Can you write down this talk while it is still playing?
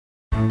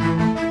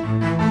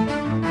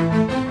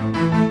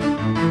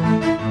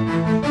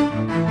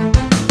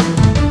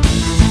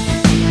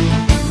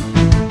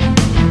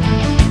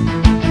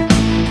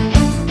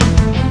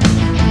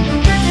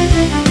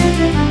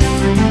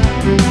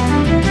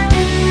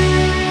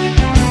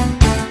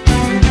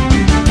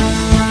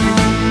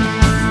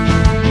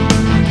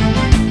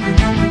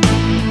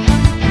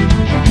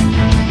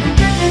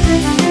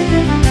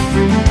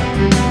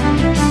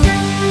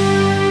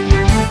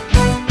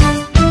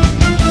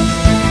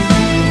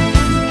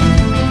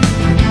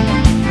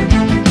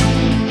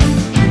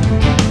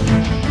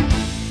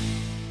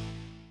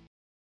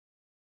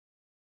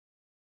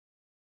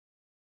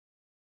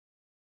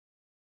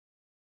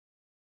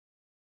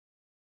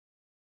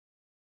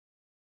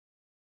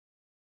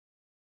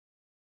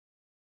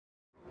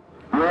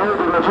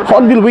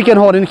Hornbill weekend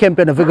horn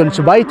campaign of vegan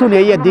subai tu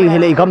ne ya ding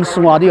hele gam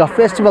sunga dia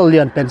festival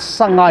lian pen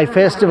Sangai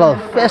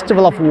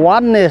festival of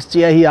oneness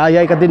chia hi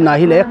ai ka din na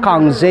hi le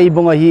kang zei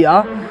bunga hi a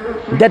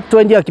that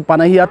 20 ki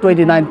pana hi a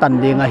 29 tan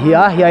ding a hi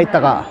a hi ai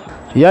taka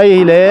ya hi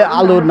le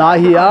alu na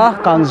hi a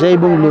kang zei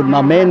bung lut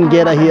na main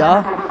gate a hi a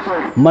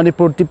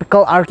Manipur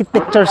typical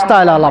architecture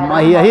style alam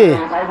a hi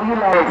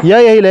ya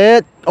hi le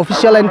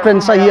official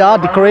entrance a hi a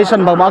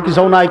decoration ba ma ki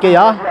zona ke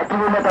ya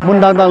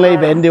mundang dang le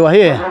ben dewa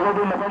hi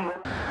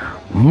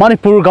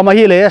Manipur gama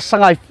hi le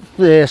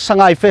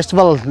Sangai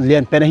festival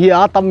lian pen hi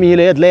a tam hi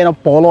le lena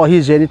polo hi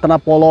jeni tana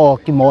polo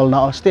ki mall na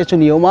station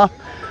nioma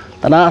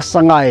tana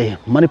Sangai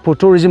Manipur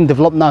tourism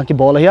develop na ki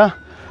bola hi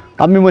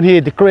tam mi hi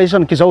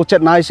decoration ki zo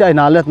chet nai sai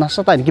na let na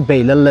satain ki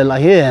beilal le la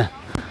hi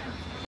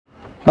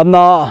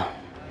tamna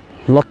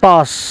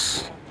lotus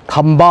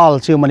khambal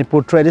chi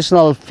Manipur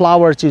traditional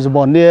flower chi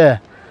bon ni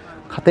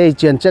khate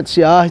chen chet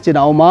sia chi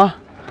na oma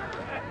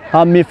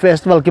mi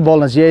festival ki bol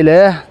na ji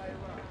le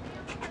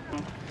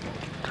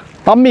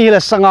Tammi le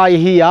Sangai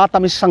hi ya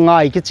tammi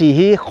Sangai ki chi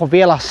hi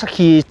khowela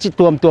sakhi chi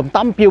tuam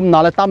tam pium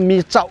na le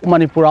tammi chau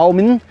Manipur au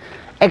min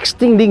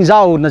extincting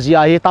zau na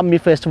zia hi tammi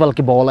festival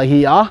ki bola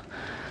hi ya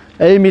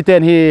ei mi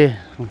ten hi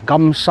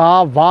gamsa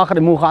wa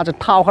khre mu kha cha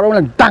thau kharo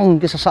na dang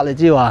ki sa le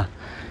jiwa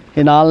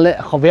hinal le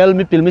khovel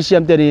mi pil mi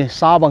siam te ni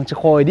sa bang chi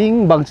khoi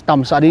ding bang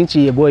tam sa ding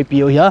chi boi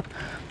pio ya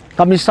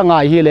tammi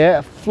Sangai hi le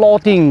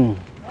floating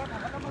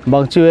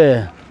bang chi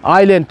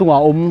island tunga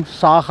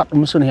sa khat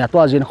sun hi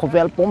to jin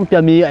khovel pom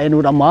pia mi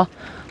enu dama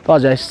to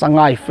jai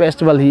Sangai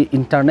festival hi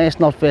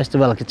international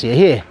festival ki che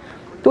hi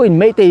to in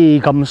mei te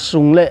gam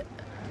sung le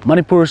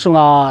Manipur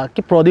sunga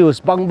ki produce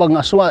bang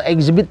aswa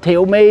exhibit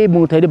theu mei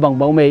mu thei bang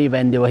mei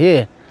event dewa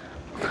hi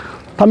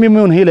tami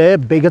mun hi le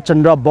Bega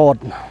Chandra board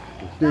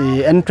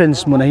the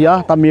entrance mun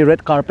hi tami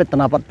red carpet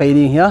tana pat pe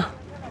ding hi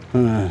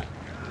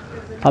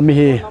tami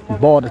hi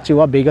board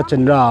chiwa Bega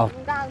Chandra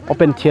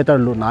open theater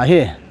lu na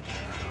hi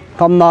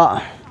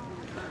tamna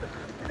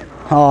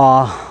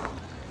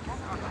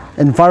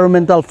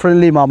environmental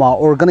friendly mama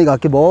organic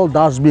akibol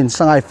dustbin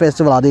Sangai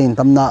festival adin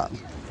tamna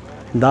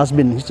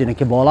dustbin hichine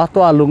ki bola to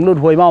alung lut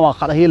hoi mama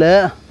khat hi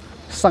le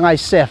Sangai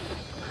chef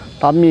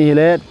tammi hi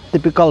le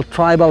typical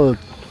tribal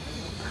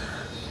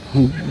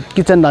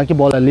kitchen da ki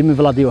bola limi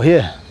vela dio hi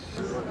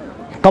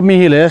tammi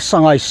hi le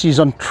Sangai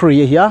season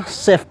 3 hi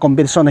chef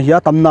competition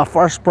hi tamna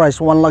first prize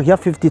 1 lakh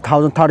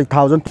 50,000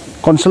 30,000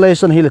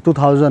 consolation hi le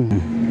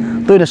 2,000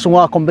 tôi là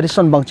sunga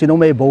competition bằng chino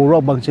mei bow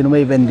rock bằng chino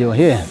mei venue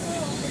hi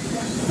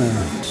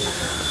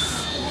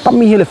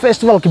tammi hi le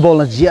festival ki bol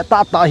na jia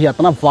ta hi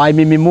tana vai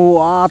mi mu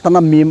a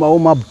tana mi ma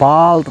ma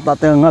bal ta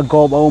te nga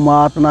gob o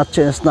ma tana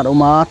chestnut o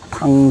ma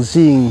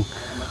thangjing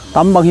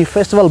tam bang hi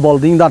festival bol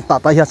ding dan ta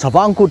hi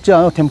chawang ku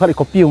cha them khari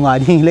ko piu ngai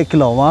ding le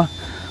kilo ma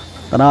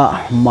tana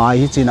mai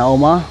hi china o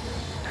ma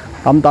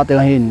tam ta te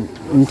hin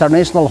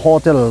international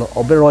hotel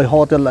Oberoi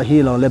hotel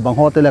hi lo le bang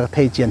hotel la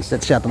thei chen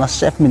set cha tana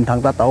chef min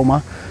thang ta ta o ma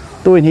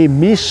tôi hi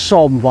Miss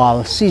Somwal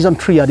season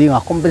 3 adinga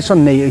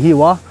competition nei hi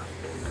wa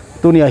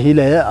tunia hi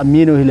le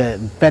aminu hi le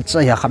batch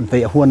ya khan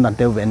te huan nan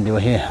te ven dio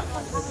he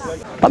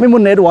tami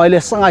mun ne wai le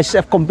Sangai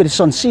chef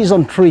competition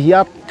season 3 ya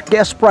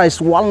cash prize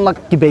 1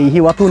 lakh ki be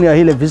hi wa tunia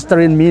hi le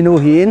vegetarian menu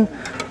hin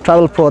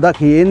travel product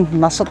hin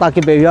nasata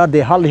ki be ya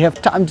they hardly have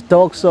time to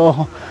talk so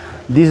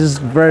this is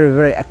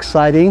very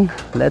exciting.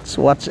 Let's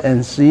watch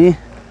and see.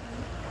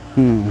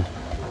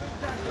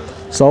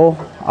 So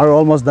are we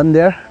almost done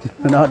there?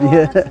 Not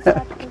yet.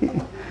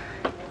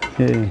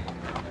 Okay.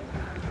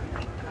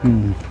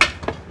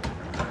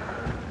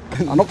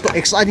 Nó có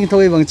exciting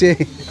thôi bằng chị.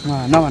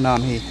 Nó mà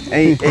làm thì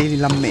ai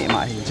làm mẹ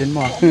mà thì chân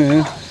mò.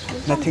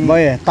 Nothing.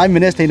 Bây 10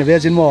 minutes thì nó về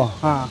chân mò.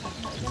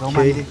 Giống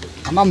vậy.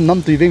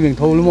 Năm tùy viên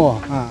thâu luôn mò.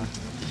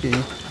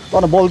 Đó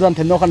là ball run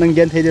thì nó khả năng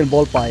gen thấy đến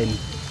ball bài.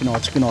 Nó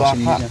xin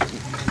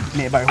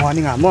mẹ bài hoa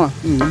đi ngắm mò.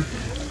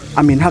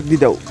 Amin hak đi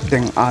đâu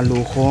tiếng alu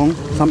khong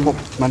sắm bọc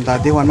mình ta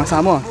đi hoàn mà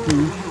sao mò.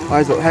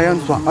 Bây giờ hay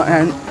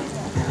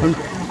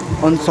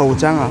on sầu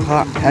chăng à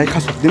ha hay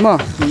khát sụp đi mà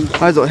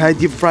bây giờ hay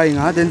deep fry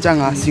ngã đến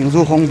chăng à sinh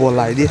du không bỏ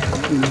lại đi.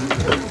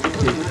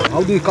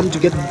 How do you come to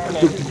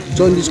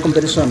join this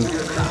competition?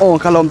 Oh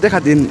kalau kita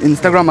kadin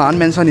Instagram an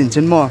mention in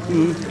chen mo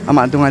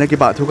aman tu ngai ki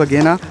ba thu ka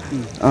ge na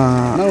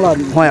nang la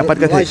hoi apat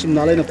ka the sim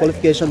na le na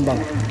qualification bang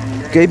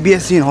cái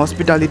BSc in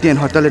Hospitality and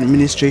Hotel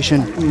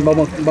Administration.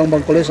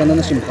 Bang college ano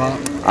na simka.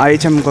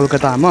 IHM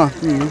Kolkata mo.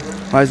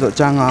 Ay so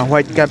chang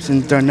White Caps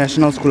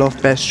International School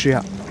of Pastry.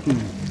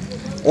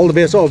 All the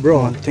best,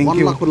 bro. Thank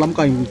you. Lắm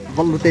cái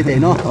valute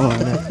no.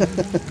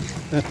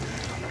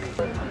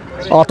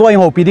 Tôi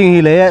học piding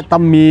hile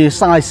tammi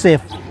Sangai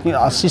Safe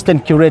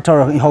assistant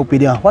curator học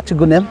piding. What's your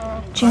good name?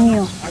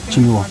 Chinyo.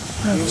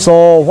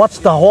 So what's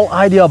the whole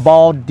idea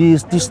about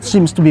this? This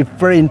seems to be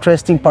very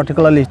interesting,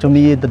 particularly to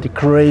me. The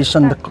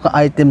decoration, the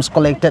items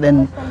collected,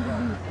 and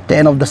the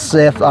end of the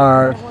safe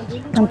are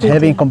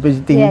having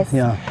competing. Yes.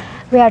 Yeah.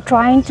 We are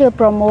trying to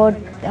promote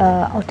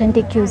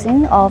authentic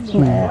cuisine of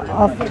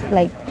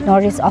like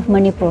Northeast of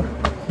Manipur.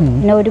 You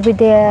know, with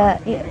the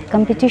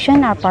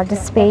competition are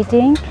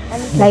participating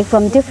like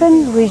from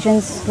different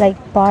regions, like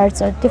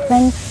parts or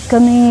different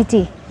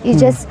community. It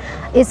just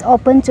is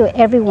open to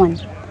everyone.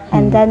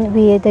 And then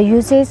the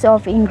usage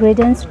of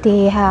ingredients,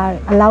 they are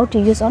allowed to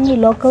use only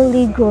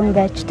locally grown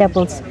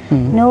vegetables.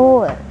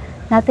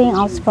 Nothing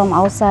else from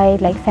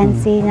outside, like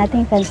fancy,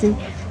 nothing fancy.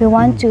 We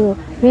want to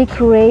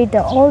recreate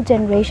the old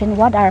generation,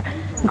 what our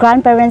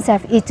grandparents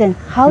have eaten,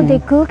 how they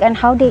cook and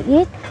how they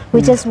eat.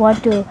 We just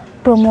want to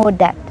promote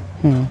that.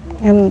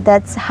 And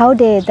that's how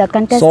the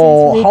contestants.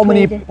 So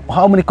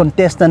how many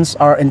contestants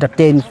are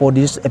entertained for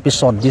this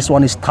episode? This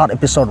one is third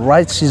episode,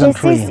 right? Season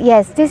 3.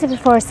 Yes, this is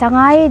for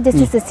Sangai. This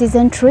is the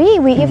season 3.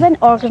 We even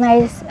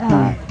organize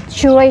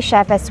Shuroi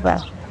Chef as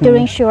well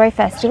during Shuroi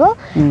Festival.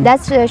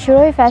 That's the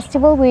Shuroi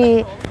Festival.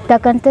 The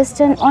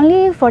contestant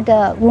only for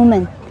the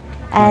women,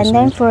 and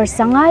then for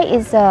Sangai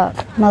is a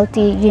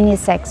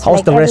multi-unisex.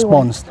 How's the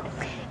response?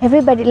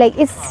 Everybody, like,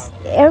 it's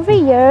every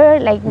year,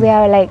 like we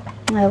are like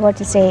what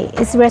to say,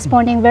 it's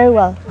responding very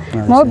well.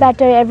 More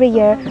better every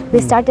year.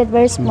 We started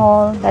very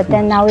small, but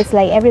then now it's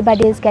like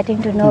everybody is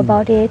getting to know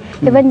about it.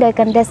 Even the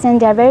contestants,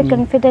 they are very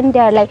confident. They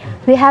are like,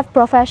 we have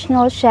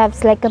professional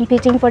chefs like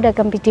competing for the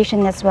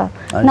competition as well.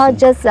 Not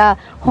just a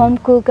home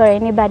cook or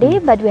anybody,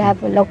 but we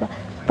have a local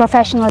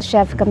professional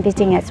chef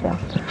competing as well.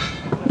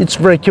 It's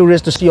very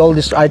curious to see all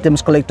these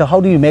items collected.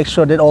 How do you make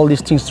sure that all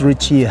these things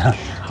reach here?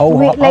 How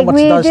much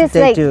does it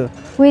take to?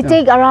 We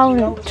take around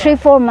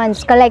 3-4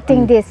 months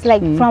collecting this,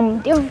 like from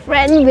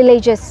different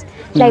villages.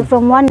 Like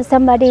from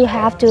somebody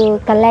have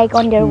to collect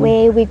on their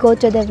way. We go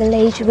to the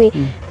village, we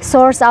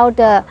source out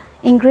the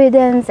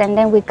ingredients, and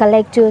then we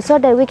collect too, so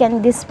that we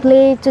can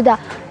display to the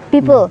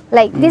people.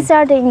 Like these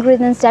are the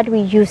ingredients that we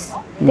use.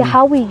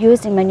 How we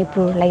use in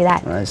Manipur, like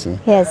that. I see.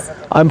 Yes.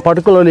 I'm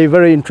particularly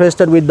very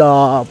interested with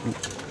the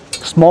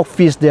smoked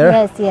fish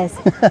there. Yes.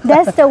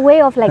 That's the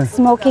way of like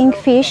smoking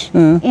fish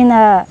in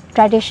a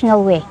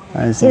traditional way.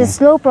 It's a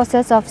slow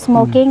process of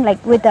smoking,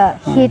 like with the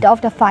heat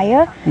of the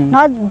fire,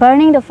 not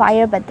burning the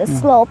fire, but the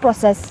slow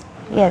process.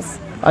 Yes.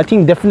 I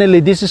think definitely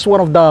this is one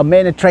of the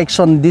main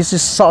attractions. This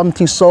is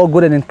something so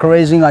good and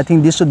encouraging. I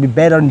think this should be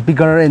better and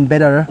bigger and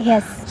better.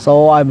 Yes.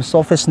 So I'm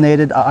so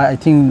fascinated. I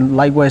think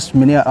likewise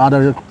many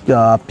other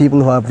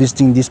people who are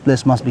visiting this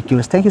place must be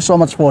curious. Thank you so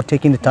much for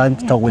taking the time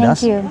to talk with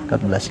us. Thank you.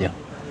 God bless you.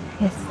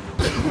 Yes.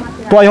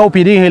 Tôi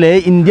hope đi hele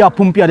India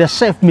pumpia de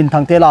chef min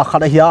thang tela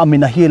khada hiya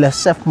amina hele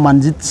chef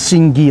Manjit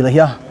Singhi la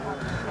hiya.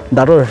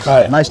 Darur,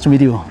 nice to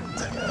meet you.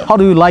 How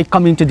do you like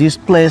coming to this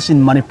place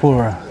in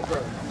Manipur?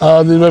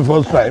 This is my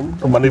first time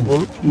to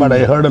Manipur, but I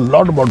heard a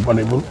lot about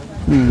Manipur.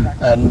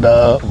 And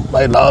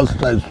my last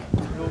time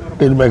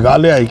till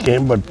Meghalaya I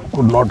came, but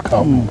could not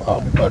come.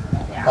 But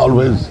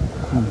always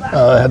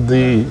had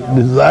the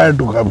desire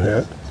to come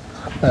here.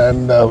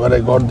 And when I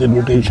got the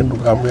invitation to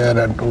come here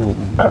and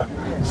to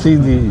see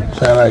the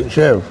Sangai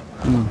chef,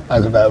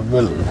 I said I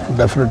will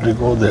definitely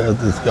go there.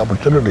 This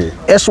opportunity.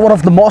 As one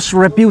of the most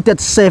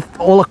reputed chefs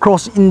all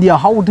across India,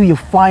 how do you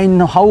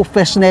find? How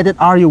fascinated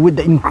are you with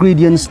the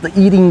ingredients, the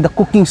eating, the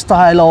cooking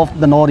style of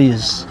the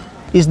Northeast?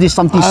 Is this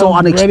something so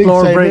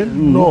unexplored?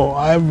 No,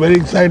 I am very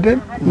excited.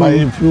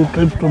 My few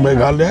trips to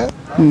Meghalaya,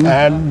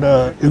 and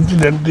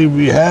incidentally,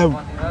 we have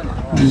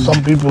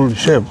some people,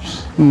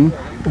 chefs,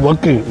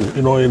 working,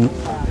 you know, in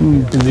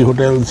the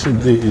hotels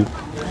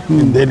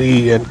in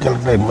Delhi and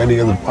Calcutta and many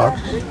other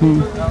parts.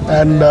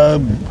 And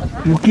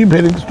you keep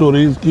hearing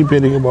stories, keep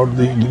hearing about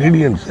the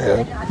ingredients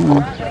here.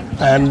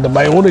 And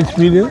my own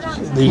experience,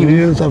 the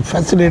ingredients are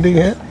fascinating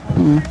here.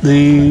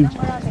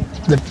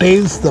 The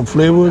taste, the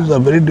flavors are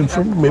very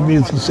different. Maybe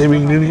it's the same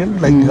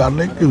ingredient, like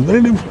garlic, is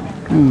very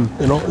different.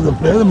 You know, the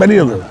flavors are many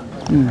others.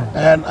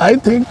 And I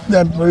think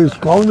that very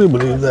strongly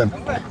believe that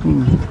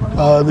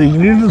the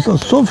ingredients are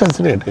so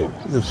fascinating,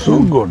 they're so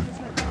good,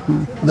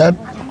 that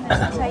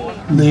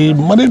the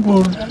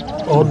Manipur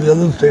or the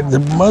other states,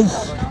 they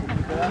must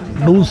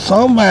do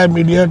some via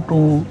media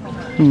to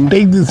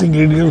take these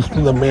ingredients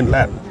to the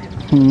mainland.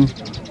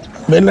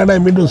 Mainland, I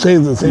mean to say,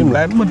 is the same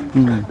land, but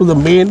to the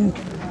main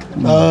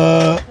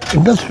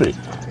industry,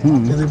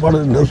 the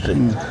important industry,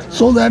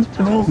 so that,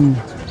 you know,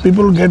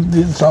 people get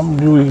some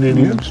new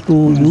ingredients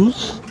to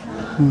use,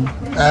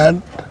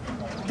 and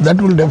that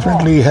will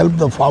definitely help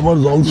the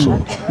farmers also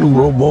to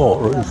grow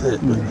more if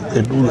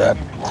they do that.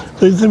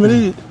 So it's a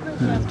very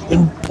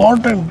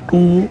important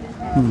to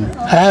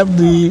have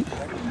the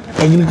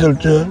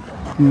agriculture,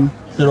 you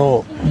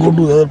know, go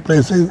to other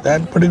places,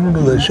 and particularly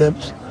to the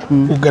chefs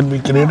who can be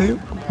creative,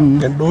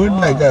 can do it.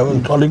 Like I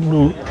was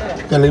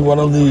telling one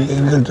of the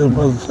agriculture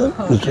person,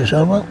 Mr.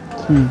 Sharma,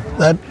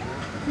 that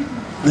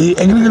the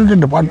agriculture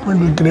department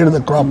will create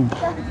the crop.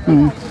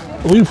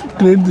 We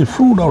create the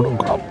food out of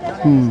crop.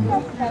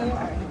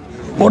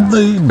 What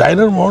the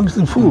diner wants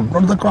the food,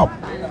 not the crop.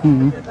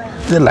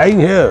 They're lying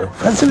here,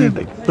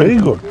 fascinating, very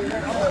good.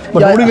 But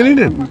nobody can eat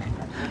it.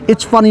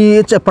 It's funny,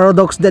 it's a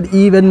paradox that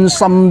even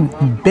some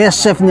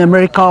best chef in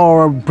America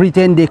or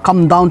Britain, they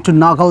come down to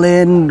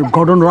Nagaland,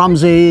 Gordon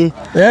Ramsay,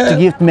 to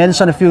give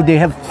mention a few, they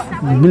have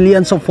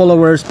millions of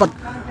followers. But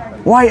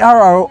why are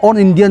our own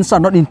Indians are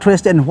not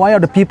interested, and why are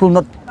the people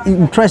not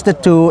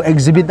interested to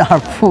exhibit our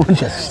food?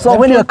 So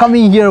when you are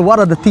coming here, what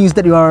are the things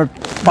that you are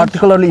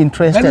particularly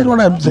interested? That is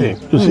what I'm saying.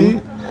 You see,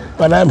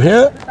 when I'm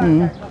here,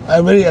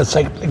 I'm very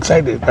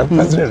excited, I'm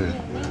fascinated.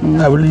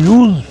 I will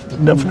use,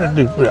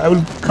 definitely, I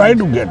will try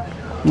to get.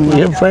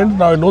 We have friends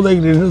now, I know the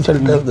ingredients, I'll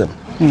tell them.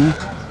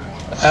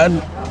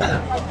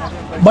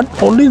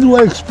 But only do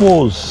I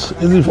expose.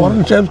 If the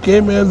foreign chefs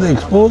came here, they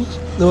exposed,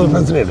 they were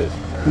fascinated.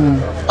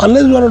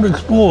 Unless you are not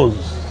exposed,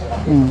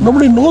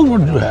 nobody knows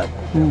what you have.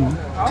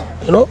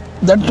 You know,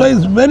 that's why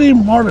it's very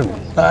important.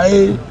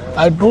 I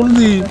told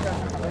the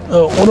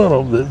owner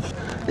of this,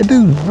 it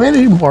is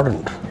very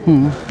important.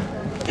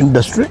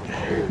 Industry,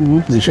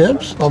 the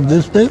chefs of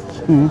this place,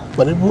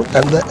 Manipur,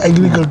 and the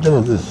agriculture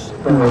of this.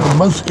 They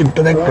must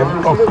interact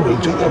and talk to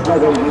each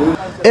other.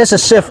 As a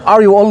chef,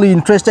 are you only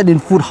interested in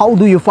food? How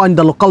do you find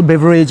the local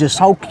beverages?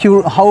 How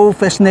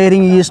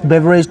fascinating is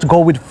beverage to go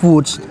with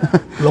foods?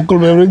 Local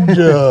beverage,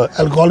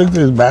 alcoholic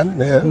is banned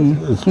here.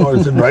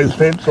 It's a dry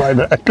state, so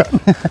I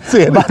can't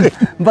say anything.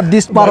 But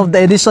this part of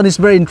the edition is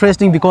very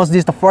interesting because this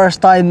is the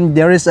first time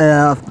there is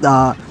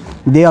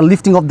they are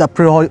lifting up the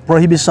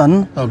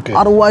prohibition. Okay.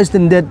 Otherwise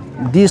than that,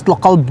 these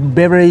local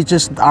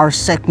beverages are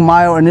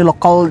sekmai or any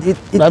local.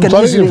 I'm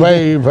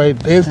sorry if I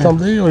taste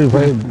something or if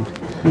I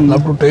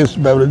love to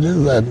taste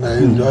beverages and I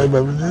enjoy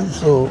beverages.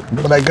 So,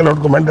 but I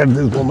cannot comment at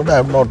this moment. I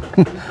have not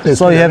tasted.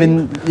 So you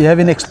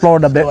haven't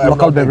explored the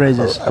local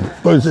beverages.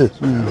 Of course,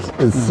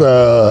 it's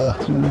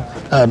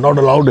not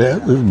allowed here.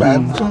 It's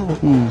banned. So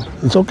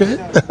it's okay.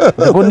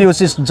 The good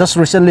news is just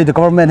recently the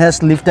government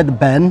has lifted the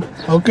ban.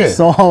 Okay.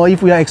 So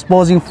if we are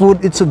exposing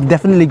food, it should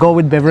definitely go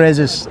with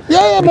beverages.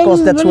 Yeah,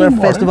 because that's where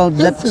important. festival.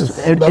 That's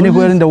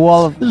anywhere in the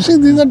world. You see,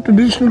 these are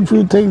traditional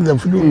few things, the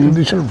few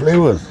traditional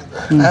flavors,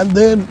 and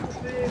then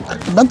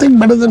nothing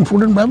better than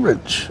food and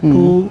beverage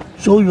to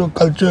show your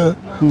culture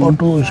or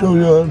to show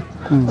your,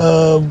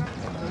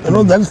 you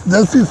know, that's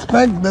the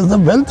strength, that's the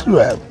wealth you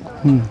have.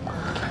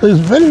 So it's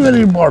very,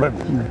 very important.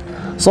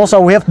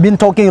 So we have been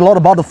talking a lot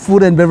about the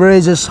food and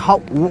beverages.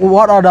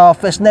 What are the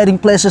fascinating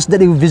places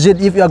that you visit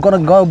if you are going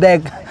to go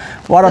back?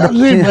 What are the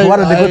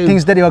good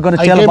things that you are going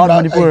to tell about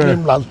Manipur? I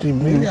came last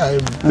evening. I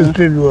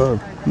visited your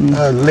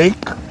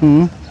lake,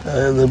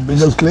 the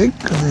biggest lake,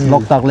 the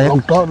Loktak Lake.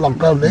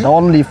 Loktak Lake. The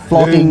only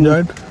floating. Very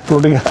enjoyed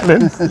floating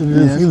islands.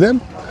 You see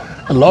them.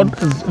 A lot.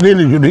 It's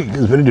really unique.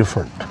 It's very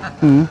different.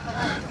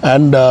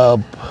 And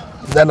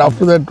then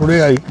after that,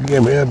 today I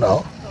came here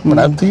now. But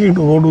I'm thinking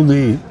to go to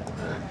the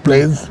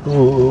place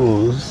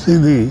to see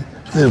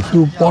the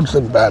few pots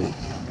and pan,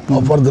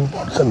 of earthen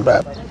pots and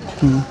pan,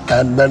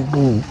 and then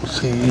to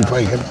see if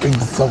I can pick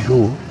some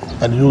few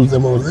and use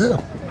them over there.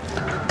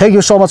 Thank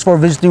you so much for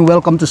visiting.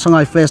 Welcome to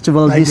Sangai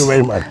Festival. Thank you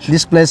very much.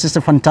 This place is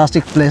a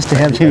fantastic place to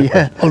have you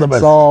here. All the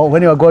best. So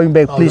when you are going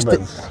back, please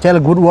tell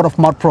a good word of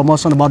mouth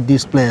promotion about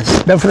this place.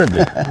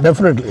 Definitely,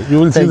 definitely.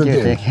 You will see the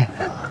change.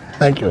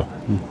 Thank you.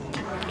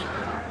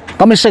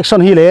 Kami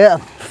section hile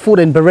food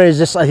and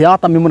beverages ahya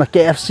tami muna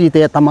KFC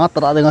te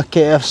tamatra dengan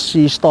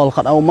KFC stall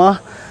kat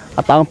auma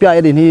atang pia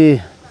edin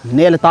hi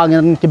nele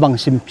tangin tibang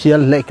simpial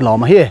le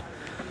kiloma hi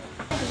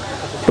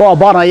to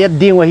abana yet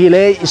ding wa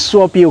hile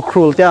iso piu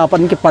krul te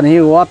apan ki pan hi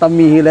wa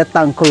tami hile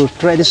tangkul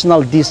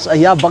traditional dish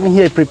ahya bang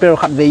hi prepare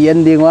khat ve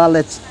yen ding wa.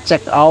 Let's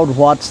check out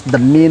what's the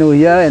menu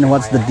here and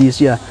what's the dish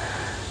here.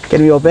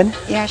 Can we open?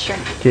 Yeah, sure.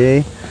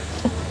 Okay.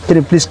 Can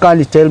you please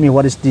kindly tell me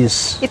what is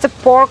this? It's a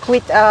pork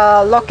with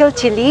local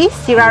chili,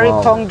 Sirari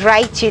Kong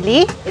dry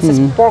chili. It's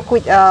a pork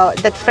with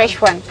that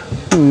fresh one.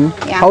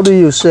 Yeah. How do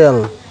you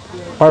sell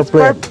per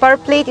plate? Per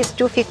plate is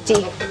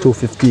 250.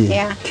 250.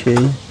 Yeah. Okay.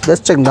 Let's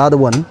check another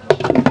one.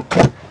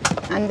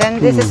 And then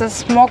this is a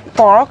smoked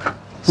pork.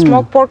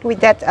 Smoked pork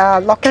with that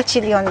local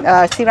chili on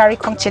Sirari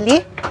Kong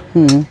chili.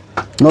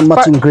 Not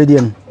much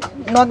ingredient.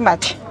 Not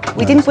much.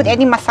 We didn't put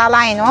any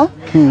masala, you know.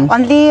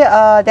 Only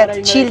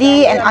that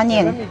chili and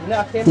onion.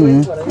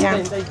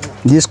 Yeah.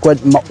 This is quite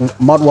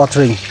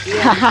mouth-watering.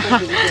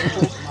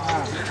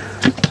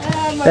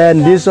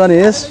 And this one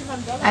is?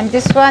 And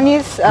this one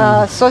is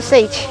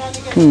sausage.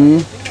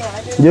 Do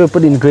you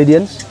put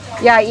ingredients?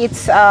 Yeah,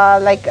 it's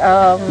like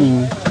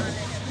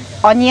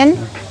onion,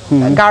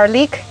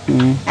 garlic,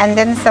 and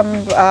then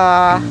some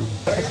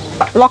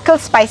local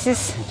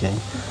spices. Okay.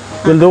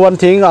 We'll do one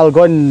thing. I'll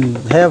go and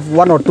have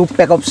 1 or 2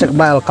 pack of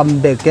sekmai. I'll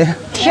come back. Okay?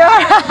 Sure.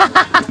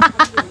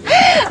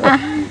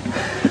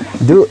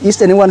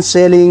 Is anyone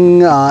selling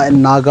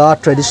Naga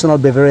traditional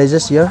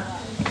beverages here?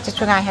 This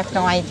one I have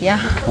no idea.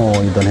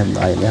 Oh, you don't have no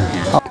idea.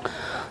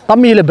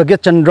 Tammi le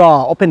Baget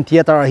Chandra open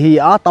theater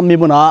here. Tammi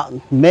muna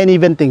many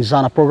event things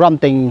on a program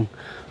thing.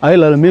 I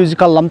le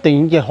musical lam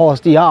thing ke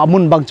host ya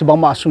amun bang chibang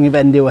ma sung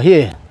event dewa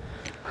here.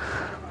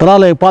 Tara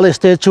le pale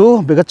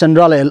statue Baget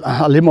Chandra le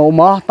lima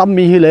uma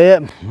tammi hi le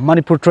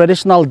Manipur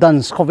traditional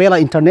dance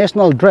Kovela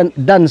international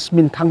dance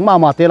min thangma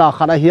ma tela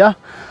khana here.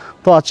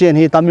 To chen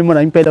hi tammi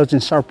muna impe do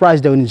chin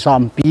surprise de in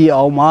zampi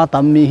au ma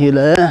tammi hi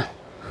le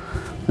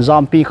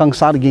zampi khang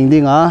sar ging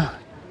dinga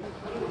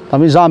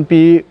tammi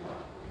zampi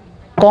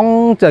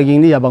kong cha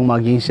ging ni abang ma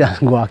ging sia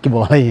gwa ki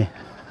bo lai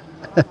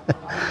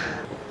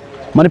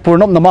Manipur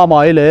nom na ma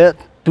mai le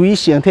tui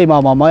siang thei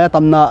ma ya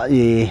tamna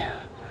e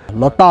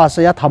lotus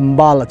ya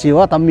thambal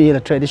chiwa tammi le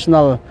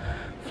traditional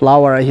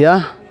flower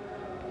here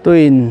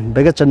tuin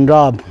Baget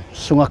Chandra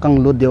sunga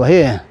kang lut dewa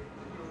he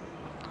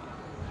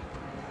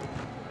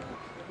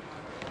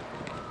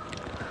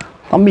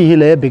tammi hi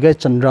le Baget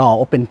Chandra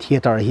open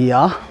theater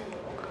here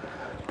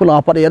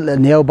pula pat le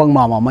neu bang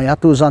ma ya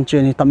tu zan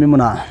chen ni tammi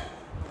muna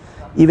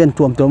event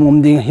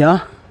tuam ding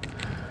here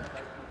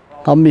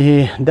tammi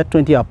hi that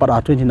 20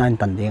 apara 29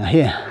 tan ding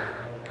he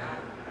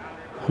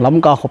lam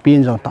ka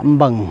khopin jong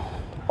tambang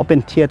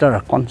open theater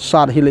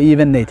concert hi le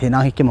event nei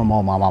thena hi kema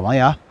ma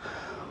ya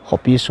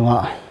khopi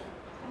sunga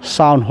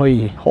sound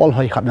hoi hall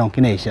hoi khat jong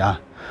kinai sia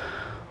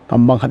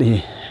tambang khat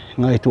hi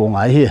ngai tu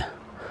ngai hi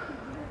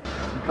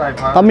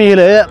tammi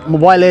le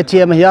mobile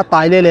ATM hi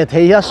tai le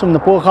thei ya sum na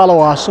po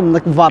khalawa sum na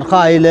wat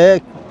khai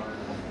le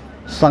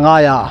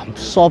Sangaya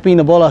shopping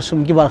na bola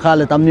sum ki war kha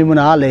le tammi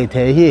muna le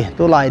the hi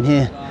tu line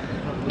hi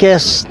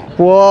cash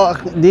po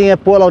ding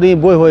po lo ni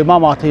boy hoi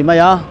ma thei ma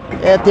ya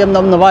ATM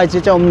nam na vai chi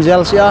chom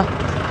gel sia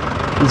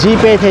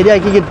GPay thei dia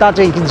ki ta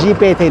chen ki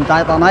GPay thei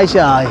ta ta nai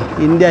sia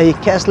India hi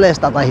cashless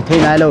ta hi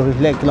thei nai lo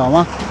le kilo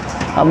ma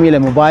tammi le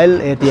mobile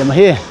ATM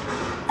hi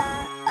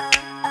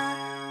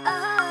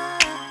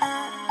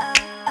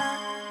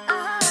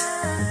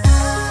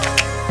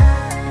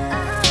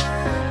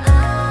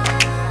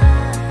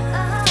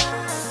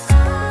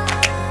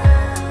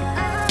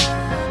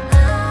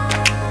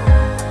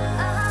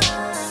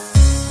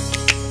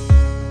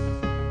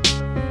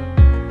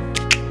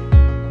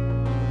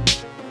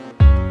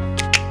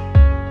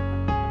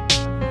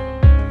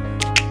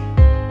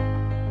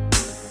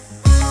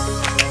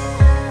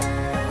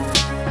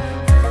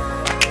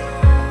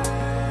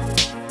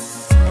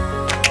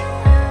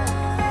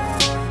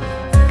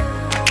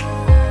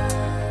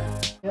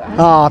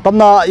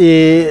tamna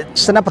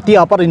senapati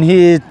apar in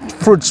hi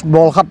fruits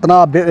bol khat na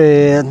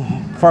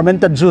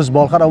fermented juice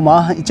bol khat ma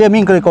iche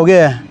ming kre ko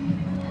ge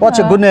what's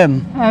your good name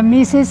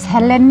Mrs.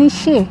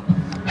 Helenishi.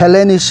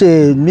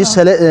 Miss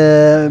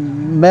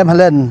Ma'am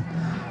Helen,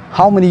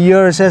 how many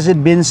years has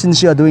it been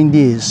since you are doing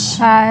this?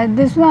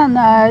 This one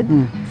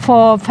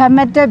for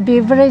fermented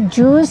beverage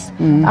juice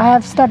I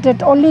have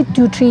started only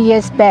 2-3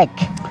 years back.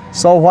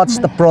 So what's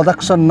the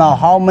production now?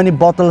 How many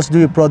bottles do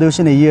you produce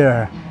in a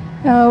year?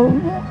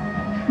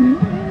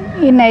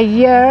 In a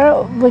year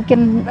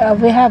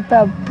we have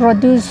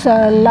produced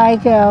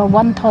like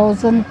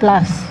 1,000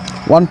 plus.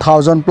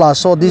 1,000 plus.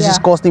 So this is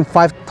costing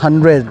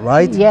 500,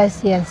 right?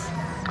 Yes.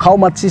 How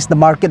much is the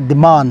market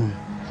demand?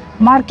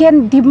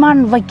 Market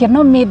demand, we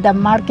cannot meet the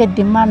market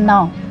demand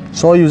now.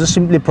 So you just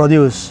simply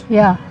produce?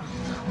 Yeah.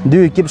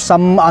 Do you keep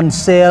some on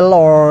sale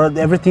or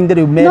everything that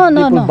you make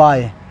people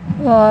buy?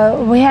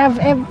 We have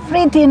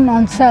everything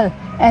on sale.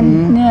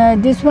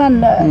 And this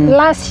one,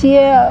 last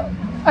year,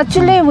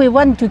 actually we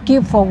want to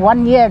keep for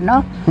 1 year,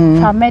 no?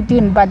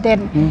 Fermenting, but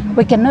then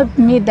we cannot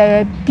meet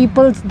the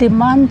people's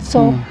demand,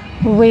 so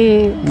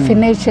we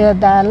finish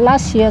the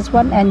last year's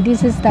one, and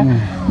this is the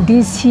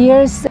this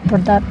year's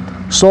product.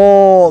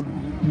 So,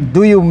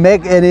 do you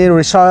make any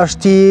research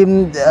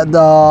team,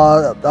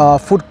 the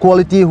food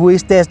quality, who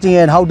is testing,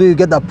 and how do you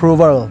get the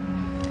approval?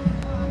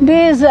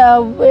 This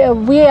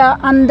we are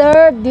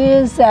under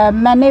this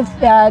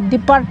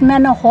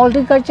Department of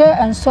Horticulture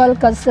and Soil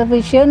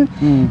Conservation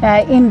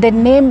in the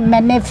name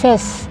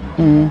Manifest.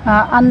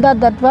 Under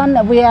that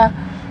one, we are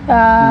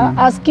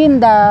asking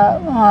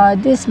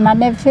this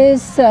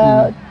Manifest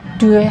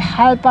to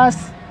help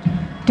us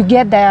to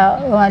get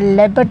the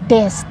labor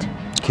test,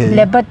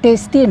 labor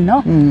testing.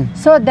 No,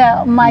 so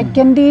my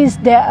candies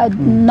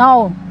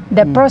now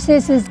the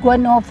process is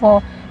going on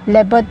for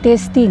labor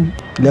testing.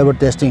 Labor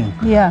testing.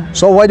 Yeah.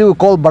 So why do you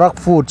call Barak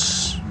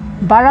Foods?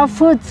 Barak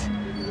Foods,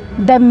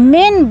 the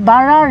main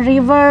Bara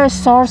river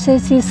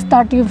sources is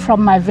starting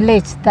from my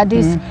village. That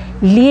is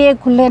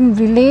Liekulen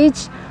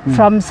village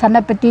from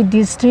Sanapati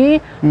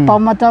district,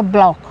 Pamata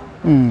block.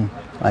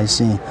 I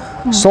see.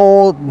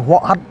 So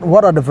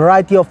what are the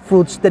variety of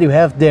fruits that you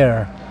have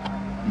there?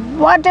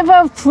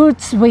 Whatever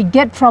fruits we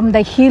get from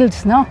the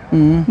hills, no?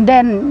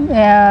 Then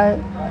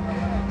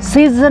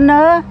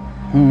seasonal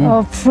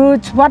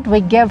fruits, what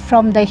we get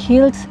from the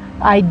hills,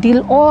 I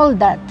deal all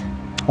that.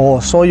 Oh,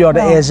 so you're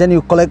the agent,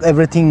 you collect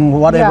everything,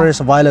 whatever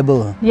is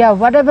available. Yeah,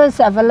 whatever is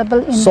available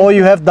in So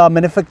you have the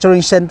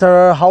manufacturing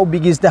center. How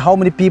big is how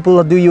many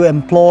people do you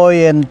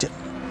employ? And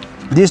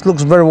this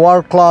looks very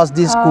world class,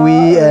 this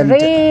kui. And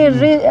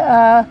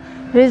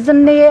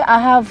recently I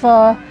have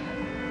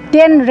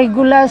 10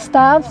 regular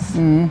staffs,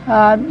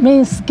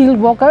 means skilled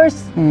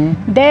workers.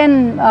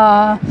 Then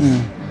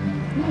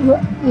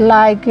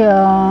like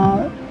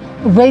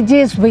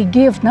wages we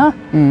give, no?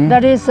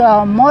 That is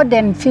more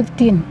than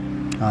 15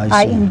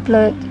 I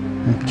employed.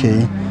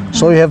 Okay,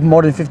 so you have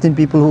more than 15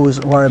 people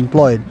who are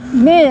employed.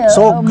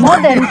 So more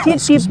than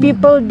 50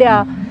 people they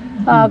are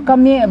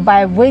coming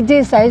by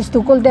wages. I used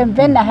to call them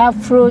when I have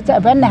fruits,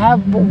 when I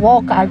have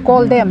work I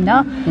call them,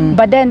 no?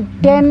 But then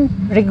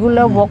 10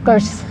 regular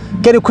workers.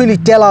 Can you quickly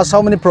tell us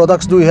how many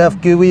products do you have?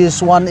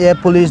 Kiwis, one air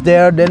police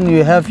there, then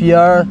you have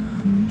here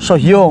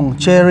Sohyong,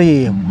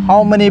 cherry.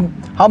 How many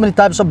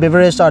types of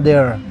beverages are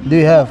there? Do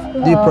you have?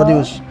 Do you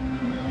produce?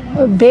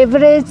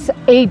 Beverage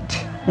 8.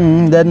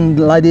 Then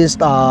like this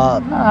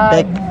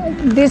pack.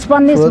 This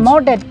one is fruits?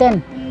 more than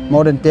 10.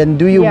 More than 10.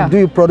 Do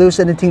you produce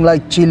anything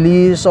like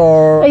chilies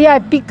or? Yeah,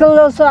 pickle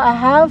also I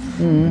have.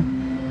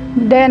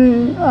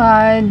 Then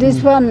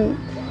this one,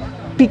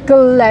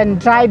 pickle and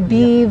dry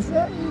beef.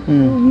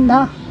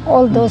 No,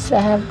 all those I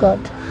have got.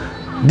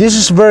 This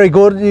is very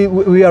good.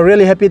 We are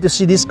really happy to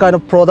see this kind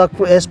of product,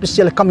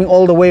 especially coming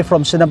all the way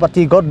from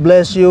Senapati. God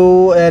bless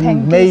you,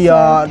 and may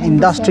your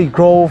industry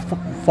grow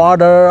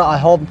further. I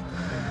hope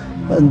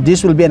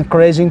this will be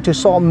encouraging to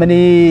so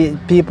many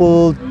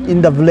people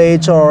in the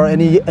village or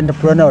any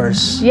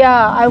entrepreneurs.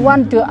 Yeah, I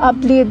want to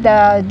uplift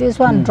this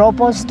one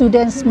dropout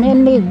students,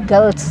 mainly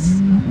girls.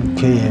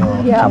 Okay.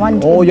 Yeah, I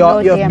want to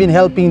you have been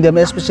helping them,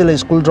 especially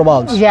school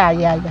dropouts.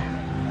 Yeah.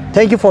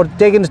 Thank you for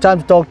taking the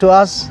time to talk to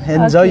us.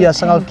 Enjoy your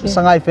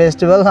Sangai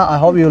festival. I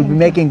hope you will be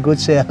making good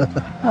sale.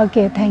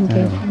 Okay, thank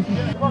you.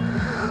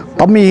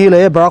 Tami hi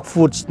le barak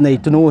foods nei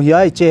tunu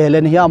hi che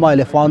helen hi ama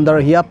le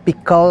founder hi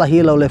pickle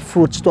hi lo le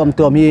fruits tom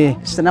hi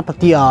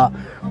Senapati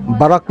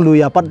barak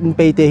luya pat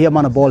pe te hi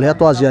mana bol hi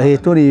to ja hi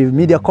tuni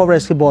media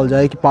coverage ki bol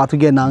ja ki pa tu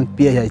ge nang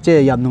pi hi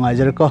che yam nungai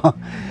jar ko.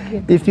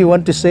 If you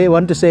want to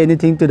say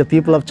anything to the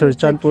people of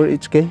Churchanpur,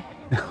 it's okay.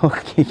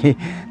 Okay.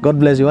 God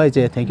bless you.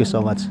 Che, thank you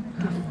so much.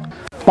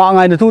 Pa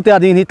ngai na tu te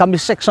ading ni tam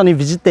section ni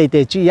visit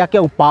te chi ya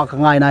kyong pa ka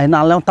ngai na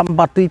na lang tam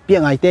ba tu pi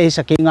ngai te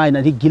sa ke ngai na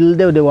di gil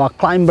de wa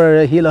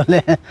climber hi lo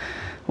le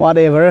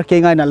whatever ke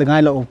ngai na le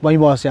ngai lo mai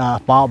bo sia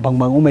pa bang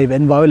bang u mai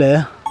ven voi le.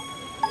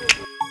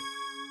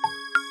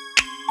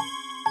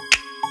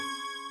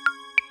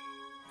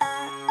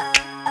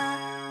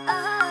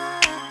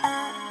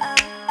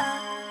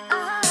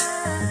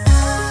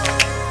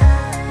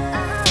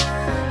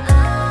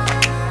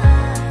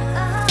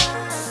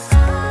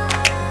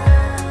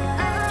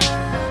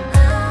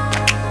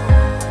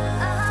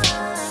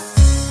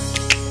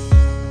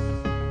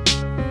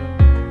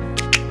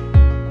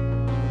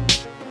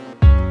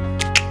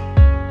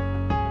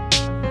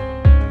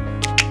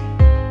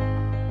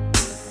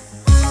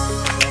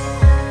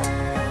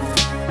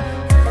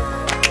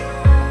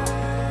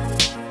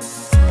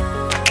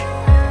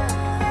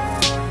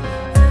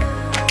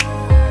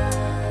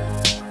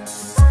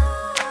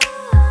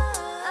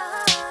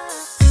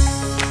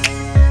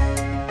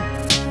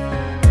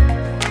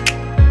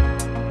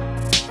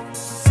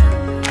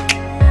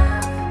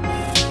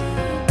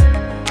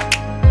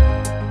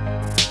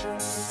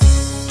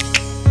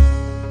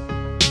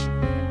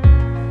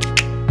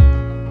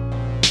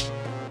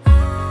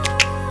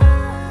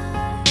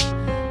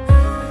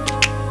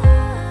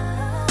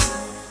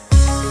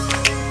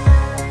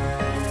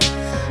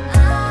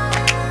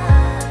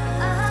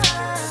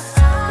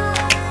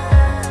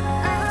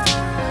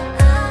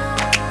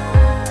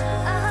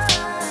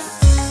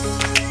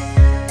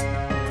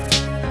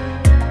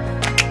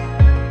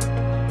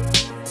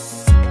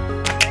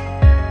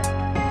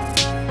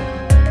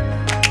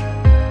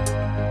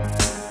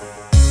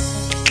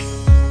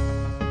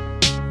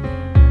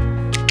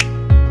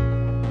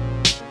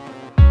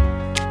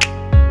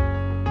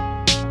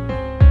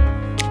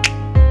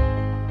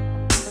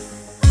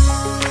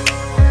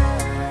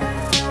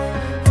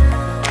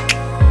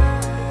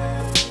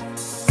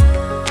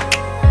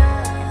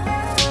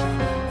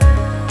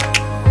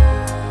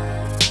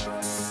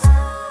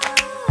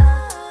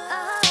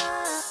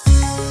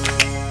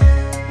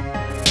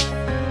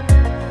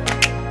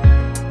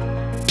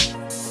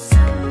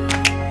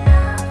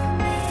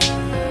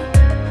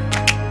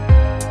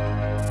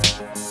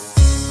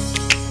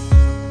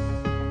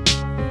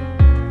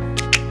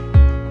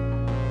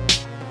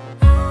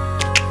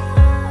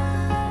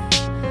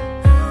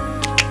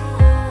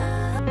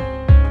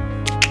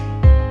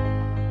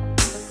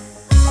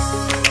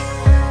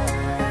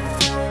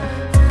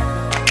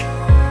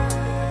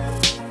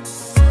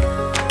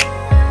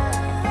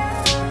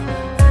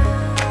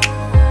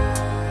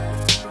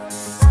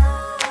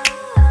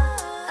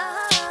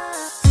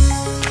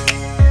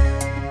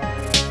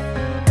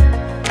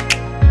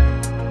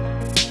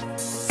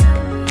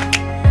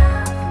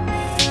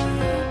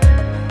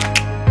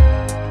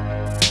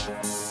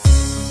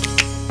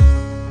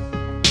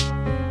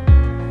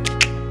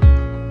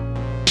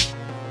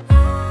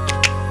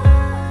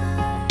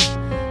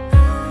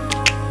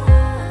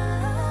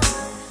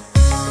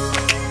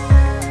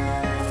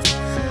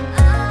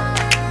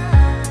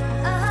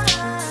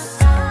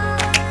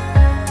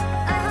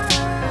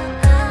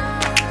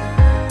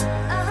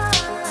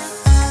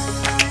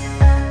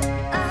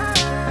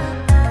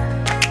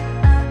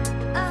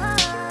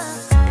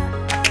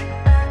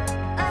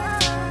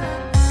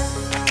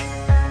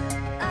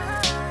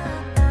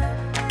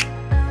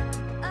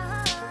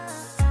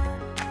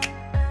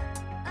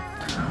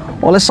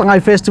 Oleh Sangai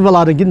Festival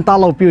ada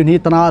gintalo piu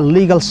ni tanah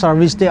Legal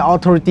Service Day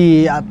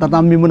Authority tanah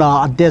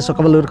mimuna ade so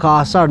kabalur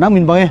ka sir na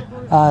min bang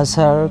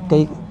sir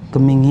kay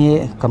kaming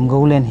hi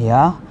kamgaulen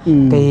hiya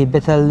kay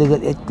Bethel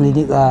Legal Aid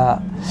Clinic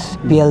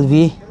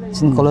PLV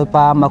sin koloy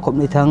pa makop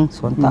ni thang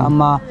sonta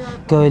ama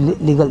kay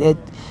Legal Aid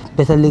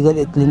Bethel Legal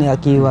Aid Clinic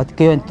akiwat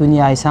kay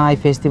tunya Sangai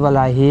Festival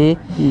hi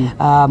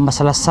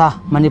masalasa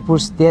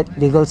Manipur State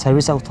Legal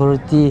Service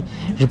Authority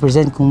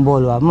represent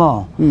kumbol wa mo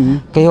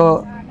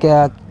kayo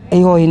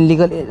ayo in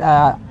legal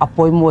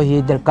apoy mo hi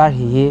darkar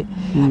hi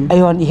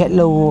ayon ihet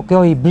lo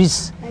kayo hi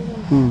bridge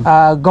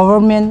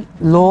government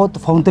law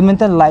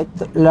fundamental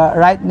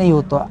right na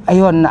yuto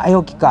ayon na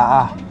ayo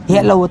kika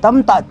ihet lo tam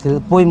ta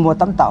poy mo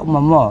tam ta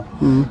mo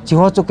chi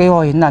ho chu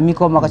kayo hi na mi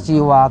ko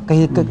makasiwa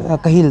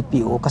kahil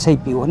piu kasay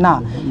piu na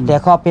le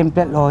kho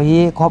pamphlet lo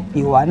hi kho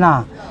piu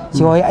na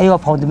chi ho ayo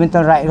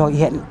fundamental right lo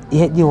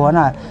ihet di ho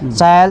na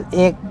child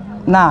act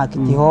na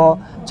kiti ho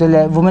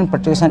chole women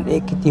protection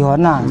act kiti ho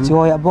na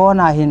choi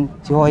abona hin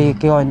choi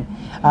kyon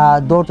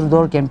door to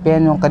door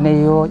campaign yung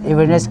kanayo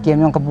awareness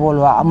campaign yung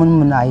kapolwa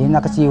amun munahin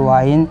na kasi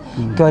wahin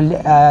kyo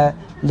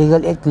legal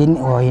aid clean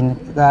ho hin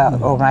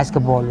organize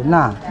kabolo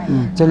na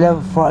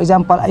chole for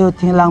example ayo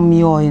ting lang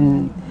miyo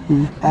hin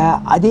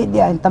adi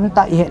di an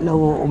tamta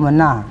ihelo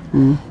umana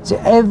so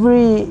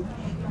every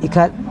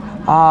ikat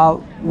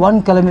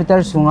 1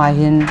 kilometer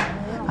sungahin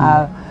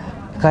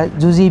ka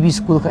JUZB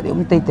school ka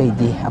tay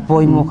di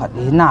apoy mo ka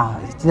na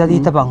tadi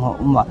tabang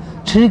umma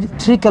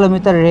 3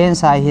 kilometer range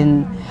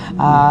sahin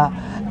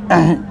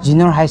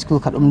junior high school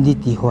ka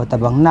diti ho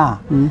tabang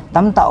na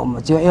tamta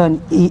jo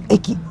yon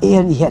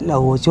iyan ihet la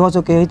ho jo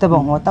jo ke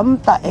tabang ho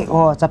tamta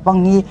ho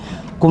sapang ni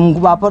kum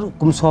bapar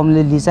kum som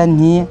le lisan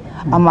hi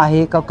ama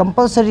hi ka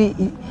compulsory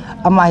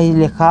ama hi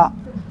lekha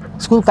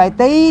school kai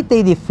tay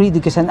di free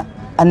education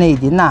anei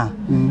di na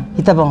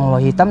itabang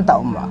ho hi tamta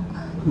umma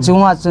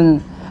junga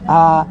chun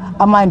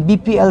amai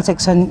BPL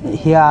section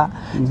here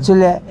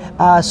chule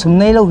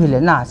sumnai lo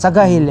hile na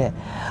saga hile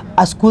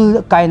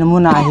school kain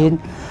muna hin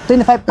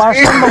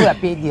 25% bo ya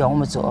pe di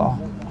ong mo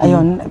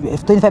ayon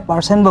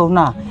 25% bo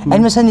na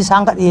admission ni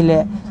sangkat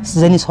hile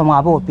jani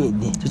soma bo pe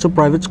di so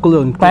private school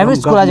yung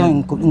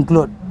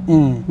include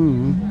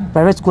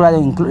private school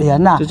yung include ya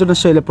na so na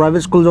sele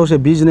private school jo se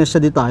business sa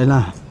di tayo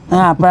na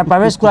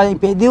private school yung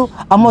pediu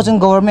amo chun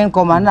government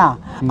ko mana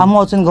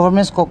amo chun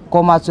government ko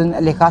ma chun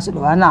lekhas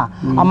na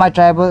ama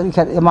tribal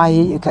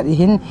amai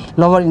hin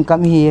lower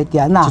income hi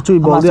tiana chui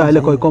bol dia ile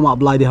koi ko ma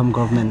apply di ham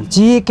government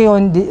ji ke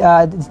on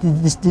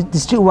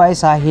district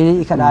wise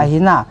hi ikada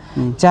hi na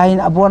chain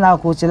abona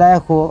ko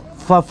chila ko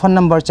phone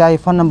number chai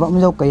phone number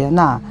umjo kaya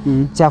na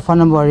cha phone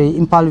number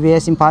Imphal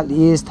West Imphal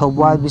East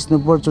Thobwal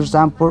Bisnupur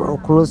Churchampur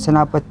Okrul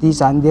Senapati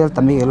Chandel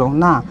Tamigelong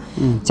na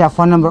cha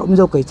phone number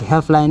umjo kay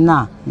helpline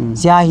na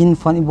cha hin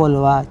phone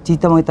ibolwa chi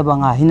tamang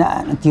tabanga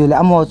hina tiule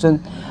amo chun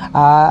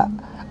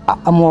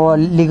amo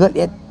legal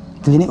aid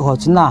clinic ho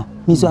chun na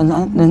mi so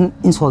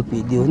insol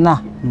video na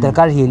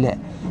darkar hile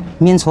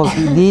min sol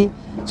di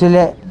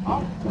chule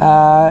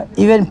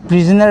even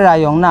prisoner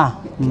rayong na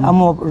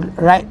amo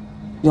right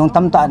yung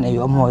tamta na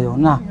yung amo yung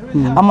na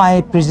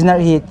amay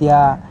prisoner hit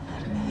ya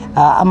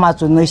ama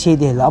chun noi se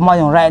de la ama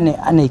yung right ni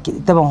anei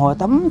tabang ho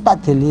tamta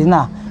thili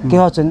na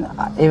ke ho chun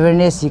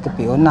awareness ka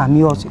pi na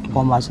mi ho ko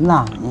ma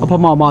na apa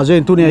ma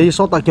je tu ne hi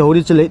so ta ke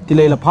hori chile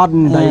tile la phat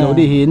dai lo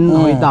di hin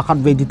hoi ta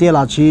khat ve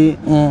detail a chi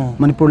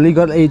Manipur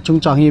legal aid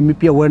chung chang hi mi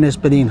pi awareness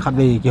pe din khat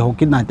ve ke ho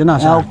kin na te na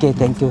sa okay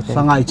thank you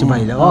sangai chi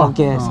bai la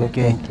okay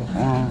thank you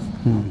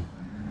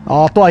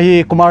to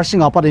hi Kumar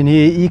Singh aparin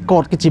hi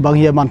e-court ki chibang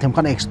hi man them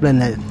kan explain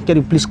can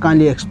you please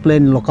kindly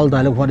explain local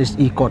dialogue what is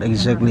e-court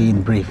exactly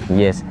in brief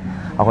yes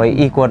akoi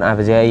e-court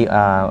avjai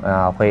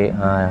akoi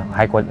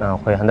high court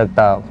akoi handak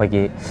ta akoi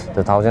ki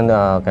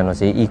 2000 kano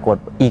se e-court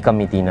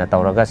e-committee na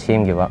tawraga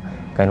semgiba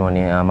kano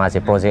ni ma se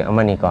project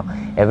amani ko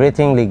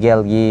everything legal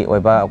gi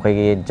oiba akoi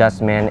ki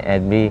judgment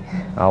every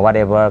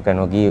whatever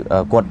kano gi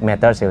court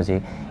matter se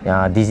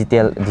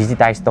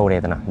digitize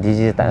tore na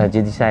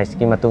digitize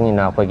ki matung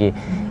ina akoi ki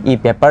e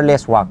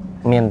paperless work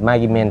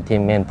main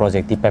team main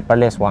project the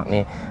paperless work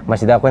ni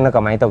masida ko na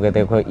kamai to ke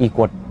ko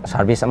e-court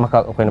service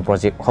amaka ko na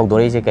project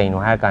hawdori je kaino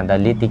ha kan da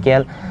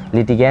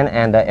litigant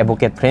and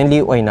advocate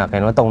friendly oina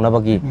kaino tong na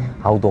bagi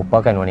hawdo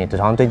pa kaino ni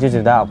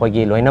 2022 da ko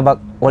gi loina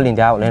bak all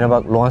india loina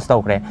bak launch to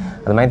kre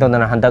admai to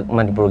na handak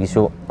manipur gi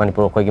su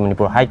manipur ko gi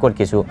manipur high court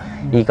ki su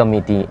e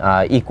committee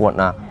e-court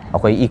na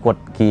akoi e-court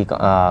ki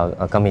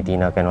committee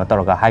na kaino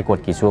toroga high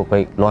court ki su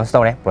koi launch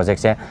tore project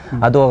se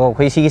ado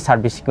koi si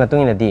service ma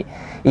tung ina di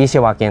e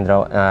sewa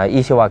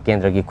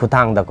kendra ki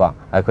khutang da ko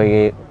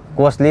akoi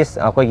cost list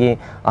akoi ki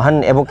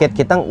ahan advocate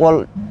kitang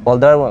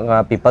older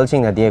people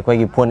sing adi akoi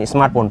ki phone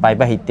smartphone pai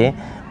ba hitte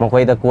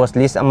mokoi da cost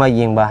list ama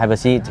yengba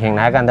habasi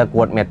thengna kan da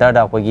court matter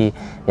da akoi ki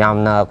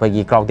yamna akoi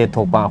ki crowded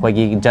thokpa akoi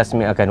ki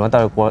judgment kaino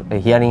ta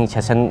hearing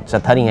session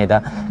chathari ngai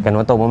da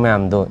kaino to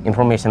mam do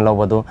information lo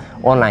bodu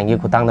online gi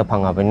khutang da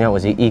phanga banya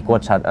oji e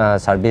court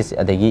service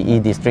adagi e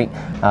district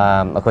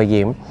akoi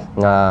ki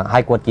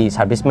high court ki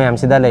service mam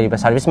sida lei ba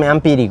service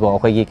mam piri ko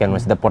akoi ki kaino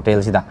sida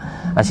portal sida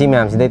asi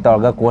mam sida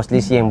torga cost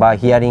list yengba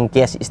hearing filing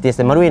case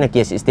state maruina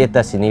case state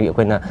ta sini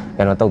koina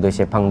kaino tau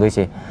doise phang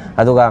doise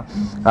aduga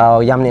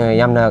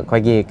yamna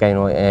khoi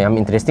kaino yam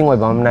interesting oi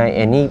bamna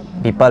any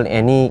people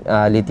any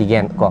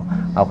litigant ko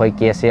khoi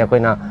case se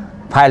koina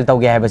file tau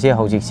ge ha base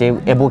hojik se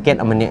advocate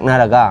amane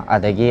naraga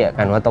adagi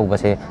kaino tau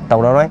base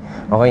tauraroi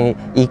khoi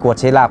e court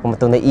se la ko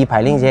matunda e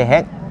filing se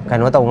hek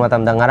kaino tau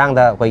matamda ngarang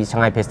da khoi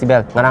Sangai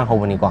festival ngarang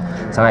hobani ko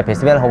Sangai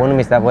festival hobani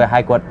mista khoi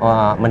high court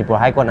manipur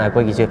high court na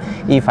khoi gi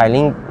e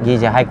filing gi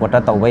je high court ta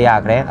tau ba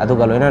ya kre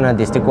aduga loina na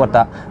district court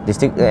ta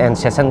district and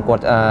session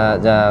court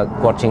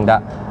court sing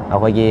da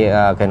khoi gi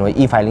kaino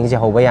e filing se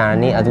hoba ya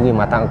ni adugi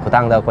matang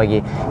khutang da khoi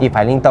gi e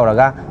filing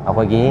tauraga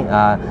khoi gi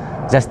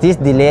justice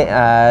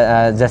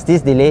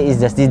delay is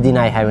justice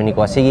deny havani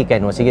ko sigi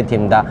kaino sigi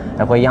thim da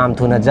khoi yam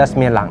thuna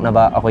judgment lakna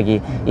ba khoi gi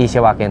e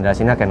sewa kendra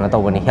sina kaino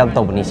tawbani help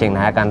tawbani seng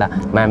na kanda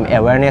mam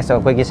awareness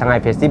khoi gi Sangai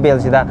festival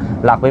sida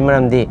lakoi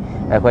maram di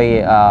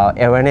khoi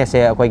awareness se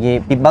khoi gi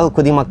people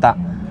kudimakta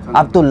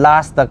up to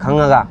last ta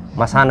khangaga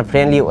masana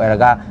friendly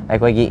oiraga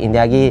khoi gi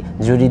India gi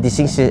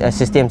jurisdiction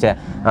system se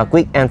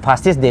quick and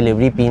fastest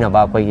delivery pina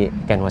ba khoi gi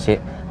kaino se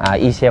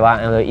e sewa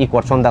e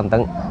court som dam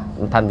tang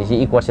tham bi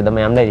e court se da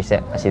mayam lai se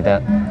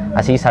asida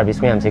asi service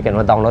mayam se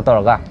kaino download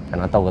toraga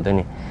kaino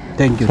tawgadoni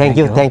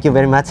thank you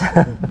very much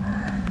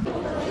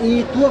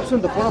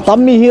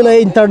Tammi hile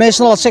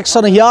international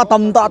section hiya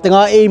tamta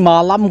tinga e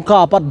malam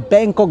ka pat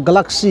Bangkok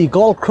Galaxy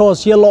Gold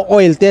Cross Yellow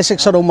Oil te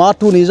section ma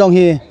tu ni jong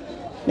hi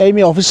ei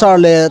mi officer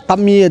le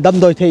tammi dam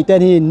doi thei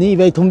ten hi ni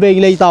ve thum ve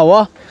lei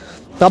tawa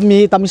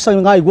tammi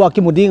sangai gwa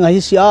ki muding hi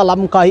sia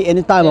lam ka hi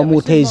anytime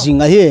mu thei jing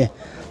hi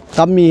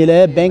tammi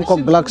le Bangkok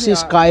Galaxy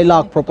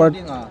Skylark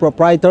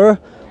proprietor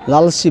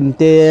lal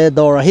simte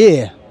dor hi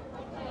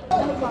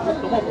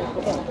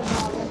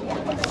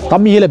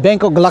tammi le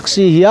Bangkok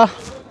Galaxy hiya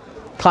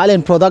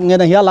Thailand product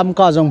ngena hiya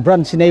lamka jong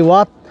brand sinei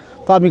wat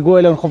tami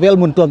goilon khovel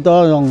mun tuam to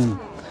jong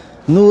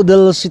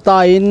noodle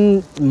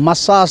sitain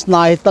massage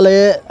nai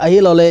tale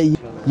ahi lole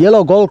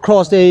yellow gold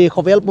cross de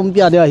khovel pum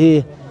pia de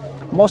hi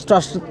most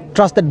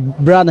trusted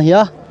brand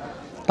hiya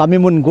tami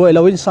mun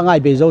goilowin Sangai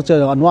be zo che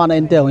anwan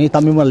ente hi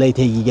tami mun lei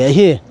thei ge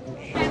hi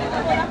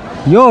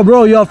yo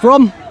bro, you are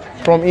from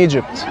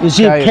Egypt.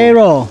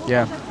 Cairo.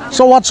 Yeah.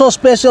 So what's so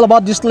special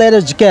about this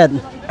leather jacket?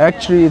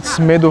 Actually, it's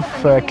made of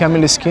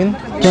camel skin.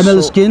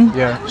 Skin?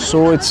 Yeah.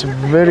 So it's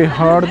very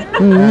hard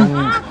and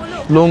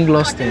long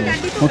lasting.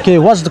 Okay,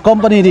 what's the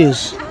company it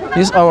is?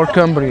 This is our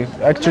company.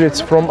 Actually,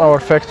 it's from our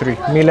factory,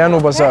 Milano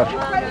Bazaar.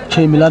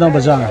 Okay, Milano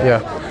Bazaar.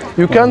 Yeah.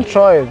 You can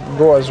try it,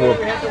 go as well.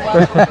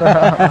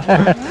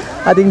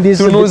 I think this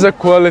to know the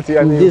quality.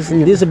 And this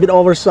is a bit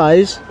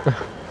oversized.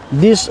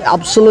 This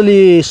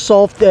absolutely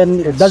soft and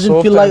it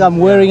doesn't feel like I'm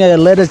wearing a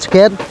leather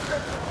jacket.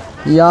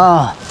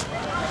 Yeah.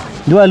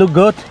 Do I look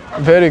good?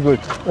 Very good.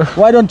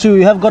 Why don't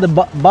you have got a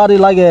body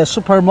like a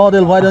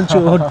supermodel? Why don't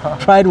you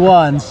try it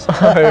once?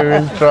 I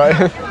will try.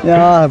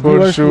 Yeah,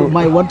 viewers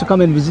might want to come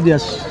and visit your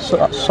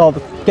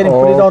shop. Can you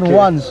put it on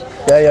once?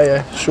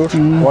 Yeah, sure.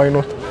 Why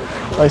not?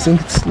 I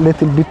think it's a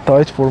little bit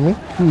tight for me.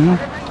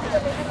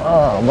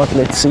 But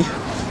let's see.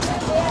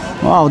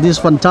 Wow, this is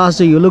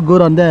fantastic. You look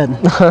good on that.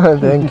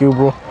 Thank you,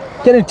 bro.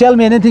 Can you tell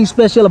me anything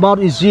special about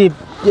Egypt?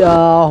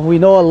 We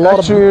know a lot.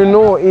 Actually, you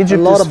know,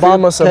 Egypt is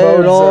famous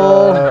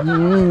about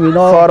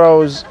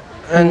pharaohs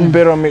and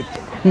pyramid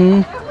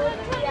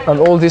and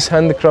all this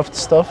handcraft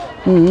stuff.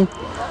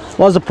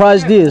 What's the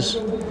price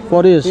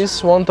for this?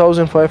 This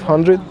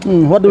 1,500.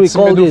 What do we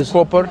call this?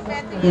 Copper.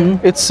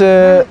 It's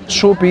a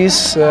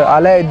showpiece,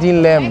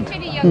 Aladdin lamp.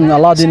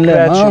 Aladdin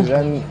lamp, huh?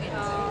 And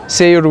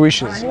say your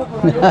wishes.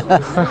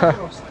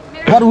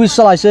 What wish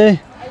shall I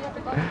say?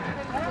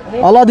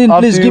 Aladdin,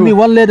 please give me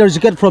one leather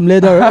jacket from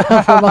leather.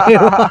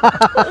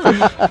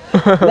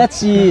 Let's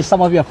see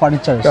some of your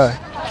furniture.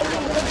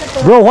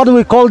 Bro, what do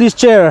we call this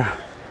chair?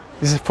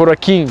 This is for a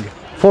king.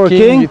 For a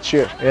king?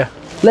 Chair, yeah.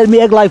 Let me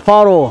act like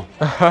Pharaoh.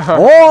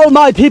 All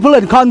my people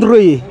and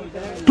country,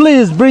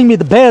 please bring me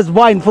the best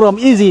wine from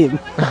Egypt.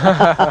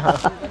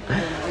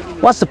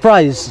 What's the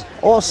price?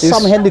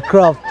 Some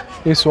handicraft.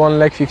 It's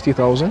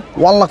 1,50,000.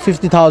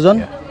 1,50,000?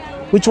 Yeah.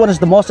 Which one is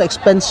the most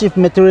expensive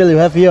material you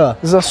have here?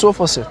 It's a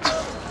sofa set.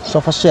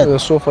 Sofa set? The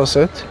sofa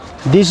set.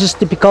 This is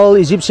typical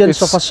Egyptian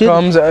sofa set? It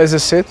comes as a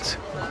set.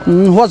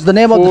 What's the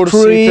name of the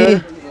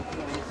tree?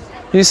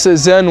 It's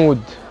Zan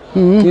wood.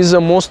 It's the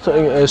most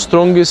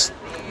strongest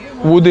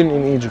wooden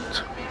in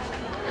Egypt.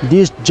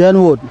 This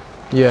Jan wood?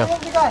 Yeah.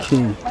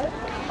 Okay.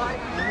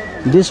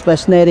 This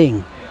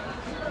fascinating.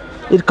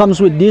 It comes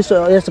with this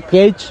as a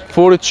cage?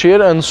 For a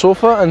chair and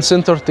sofa and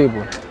center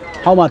table.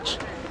 How much?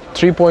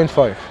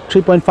 3.5.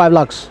 3.5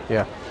 lakhs?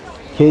 Yeah.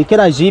 Okay, can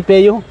I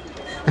pay you?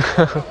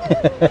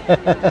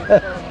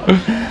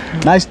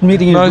 Nice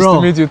meeting you, bro. Nice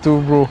to meet you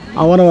too, bro.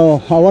 I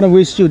wanna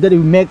wish you that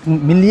you make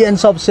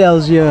millions of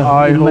sales here.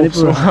 I hope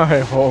so. I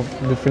hope,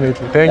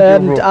 definitely. Thank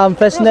you, bro. I'm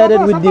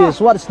fascinated with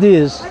this. What's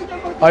this?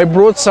 I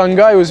brought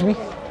Sangai with me.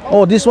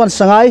 Oh, this one's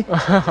Sangai?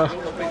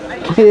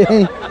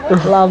 Okay,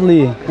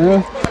 lovely.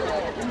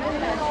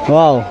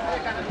 Wow,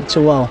 it's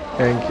a wow.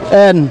 Thank you.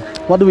 And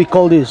what do we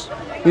call this?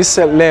 This is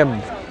a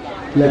lamb.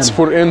 It's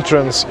for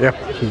entrance. Yeah.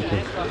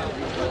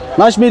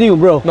 Nice meeting you,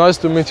 bro. Nice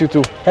to meet you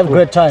too. Have a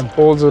great time.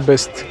 All the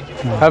best.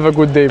 Have a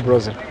good day,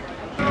 brother.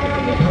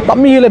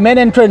 Tami le main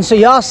entrance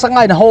ya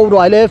Sangai na ho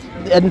roi le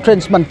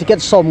entrance man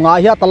ticket som nga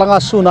ya talanga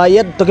suna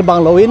yet to ki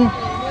bang loin.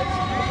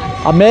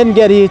 A main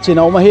gari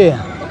chinaw ma hi.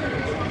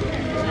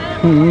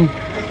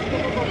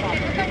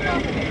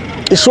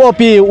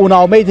 Iswapi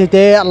unaw mai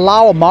te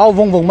lao mau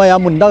vong vong mai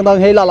mun dang dang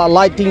he la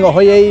lighting o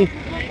hoi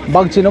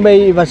bang chino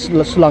mai was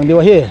sulang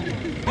diwa hi.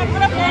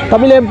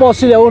 Kami lempo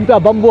sile un pa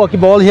bambu ki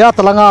ball hi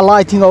talanga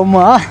lighting o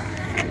ma.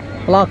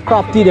 La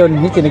crafty de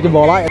ni chini ki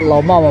ball ai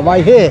lo ma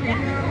mai he.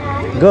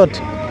 Good.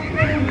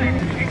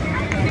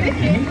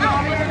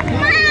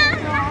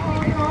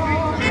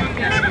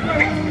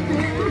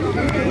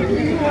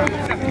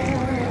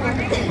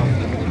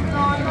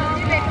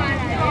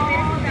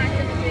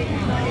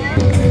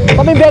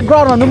 Tami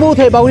background na numu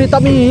the bauni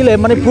tami le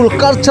Manipur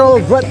cultural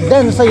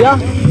dance ya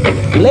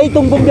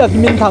leitung bumbia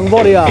kimin thang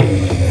boria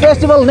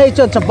festival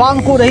nature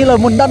chabang ku dei la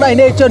munda dai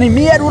nature ni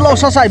mieru lo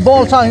sa sai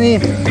ball sang ni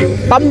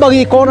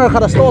tambangi corner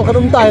khada stall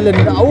khadum tai len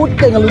out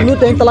teng lu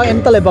teng talang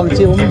entale bang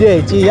chi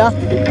de chi ya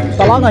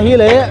talang hi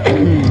le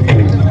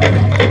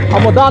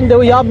amodan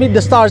de ya mid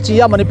the star chi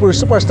ya Manipur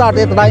superstar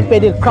de nine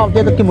pedi crowd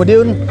de ki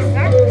modun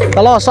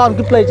tala sound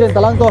ki play chen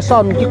talang to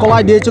sound ki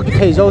kolai de chu ki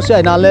thei zo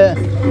se na le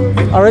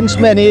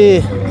arrangement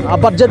ni a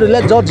budget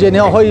let George ne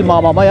hoi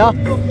mama maya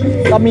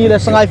kami le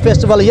Sangai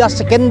festival ya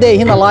second day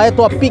hina lai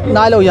to peak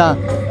nai lo ya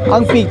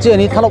ang peak che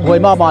ni thalop hoi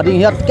ma ding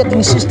ya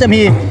ticketing system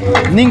hi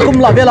ningkum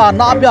la vela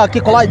na pya ki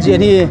kolai je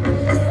ni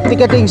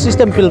ticketing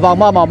system pilwa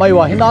mama mai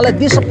wa hina le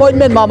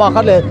disappointment mama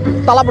khale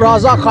talap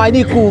raja khai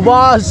ni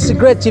kuwa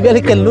cigarette chi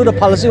bel ken lu da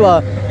phalsi wa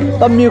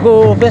tammi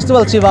ko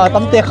festival chi wa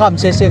tamte kham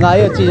se ngai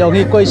chi yo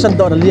hi question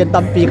do lien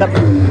tam pi kat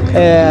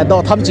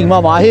do tham ching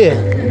ma hi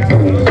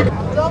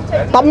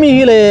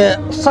Tami le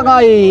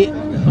Sangai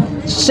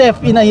chef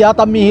ina ya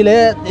tami le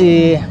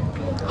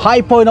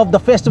high point of the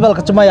festival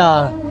kachmaya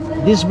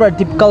this very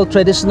typical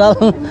traditional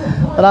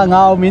ra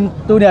ngau min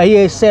tu ne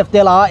hi chef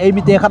te la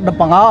emite khat na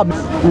panga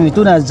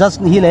tu na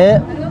just hi le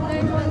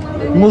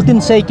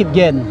multin say kip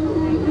gen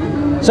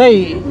say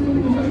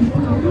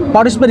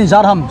participant is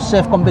arham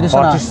chef competition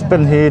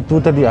participant hi tu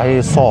ta di ai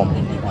som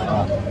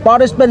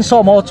participant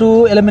som ho chu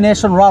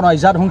elimination round ai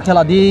zat hung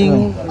khela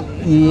ding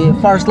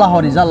first la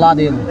hon is a la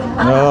din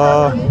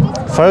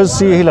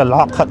first he la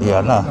lakh khat ya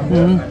na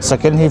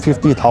second he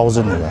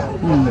 50,000 ya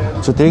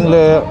so ting le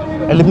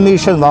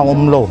elimination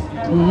wang lo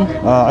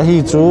hi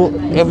chu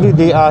every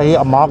day a hi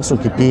amak su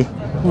kipi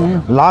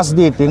last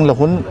day ting la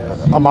hun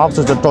amak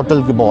su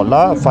total ki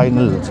bola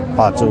final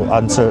pa chu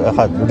answer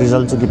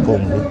result chu ki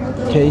phum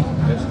okay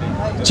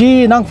chi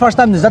nang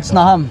first time that's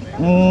na ham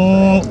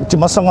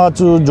chi masanga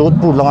chu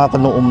Jodhpur langa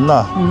kanu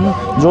na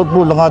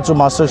Jodhpur langa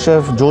chu master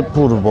chef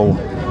Jodhpur bo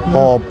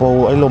po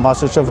ilo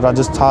master chef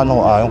Rajasthan ho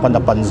ayong kana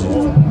panji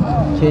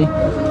okay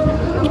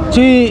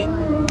chi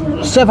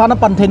chef hana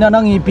panthena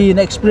nang ipi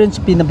na experience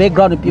pi na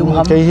background pi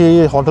ham ke hi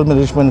hotel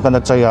management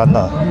kana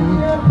chayana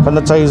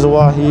kana chai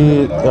zuwa hi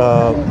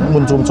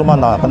munjum chuma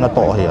na kana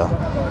to hiya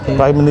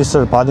prime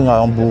minister padinga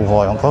ang bu ho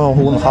ang ka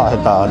hun kha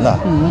heta na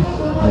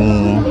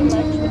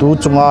tu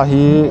chunga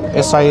hi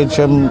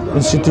SIHM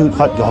institute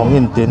khat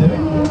hongin tin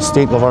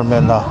state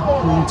government na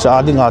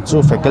chadinga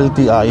chu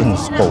faculty a in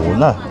school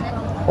na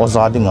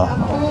ozadinga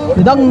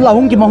dang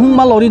lahung ki mahung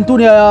malorin tu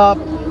ne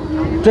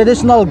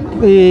traditional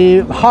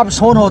herbs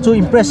hon ho chu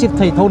impressive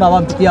thei thona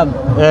wan tiam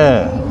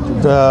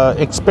the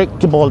expect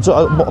ki bol chu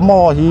mo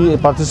hi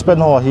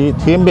participant ho hi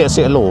theme be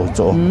se lo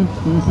chu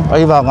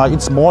ai wa nga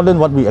it's more than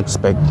what we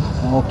expect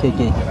okay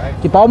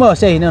ki pau mo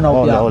se no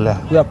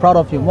we are proud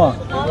of you mo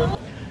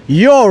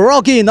yo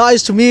Rocky,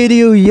 nice to meet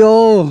you.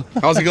 Yo,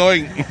 how's it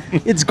going?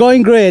 It's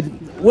going great.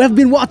 We have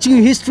been watching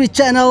your history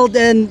channel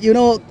and you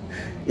know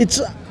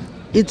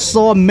it's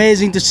so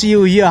amazing to see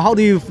you here. How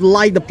do you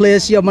like the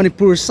place here,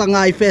 Manipur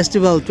Sangai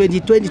Festival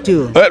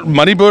 2022?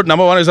 Manipur,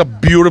 number one, is a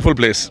beautiful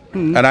place.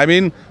 And I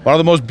mean, one of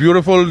the most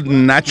beautiful,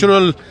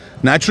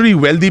 naturally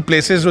wealthy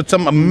places with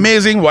some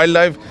amazing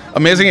wildlife,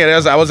 amazing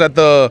areas. I was at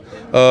the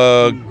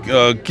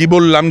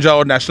Kibul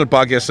Lamjao National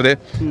Park yesterday,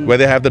 where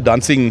they have the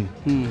dancing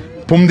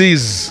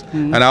Pumdis.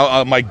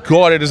 And my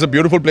God, it is a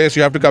beautiful place.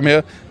 You have to come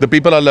here. The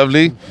people are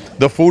lovely.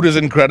 The food is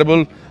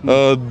incredible.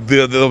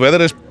 The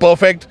weather is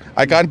perfect.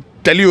 I can't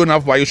tell you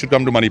enough why you should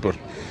come to Manipur.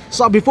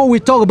 So before we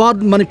talk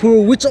about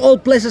Manipur, which all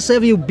places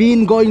have you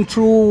been going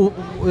through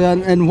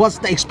and what's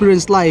the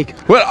experience like?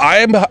 Well,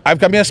 I've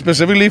come here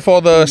specifically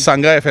for the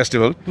Sangai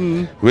festival,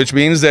 which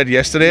means that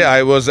yesterday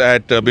I was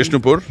at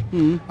Bishnupur,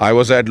 I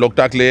was at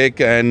Loktak Lake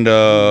and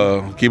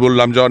Kibul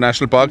Lamjao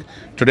National Park.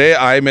 Today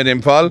I'm in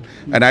Imphal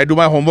and I do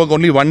my homework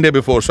only one day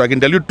before. So I can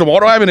tell you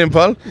tomorrow I'm in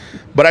Imphal,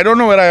 but I don't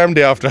know where I am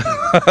day after.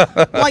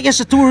 Like as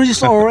a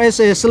tourist or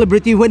as a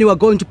celebrity, when you are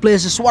going to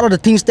places, what are the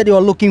things that you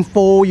are looking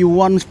for? You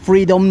want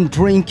freedom,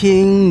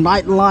 drinking,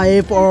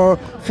 nightlife or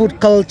food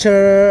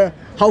culture?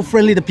 how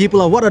friendly the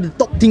people are. What are the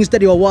top things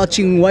that you are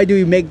watching? Why do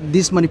you make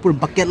this Manipur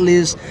bucket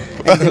list?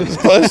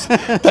 First,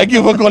 thank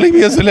you for calling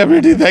me a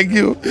celebrity. Thank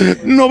you.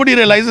 Nobody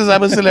realizes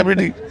I'm a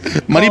celebrity.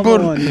 Manipur,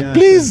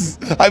 please.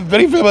 I'm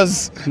very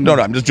famous. No,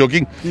 I'm just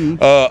joking.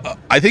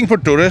 I think for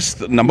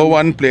tourists, number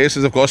one place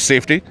is, of course,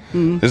 safety.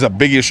 Is a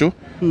big issue.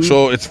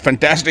 So it's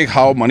fantastic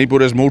how Manipur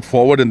has moved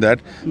forward in that.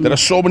 There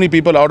are so many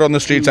people out on the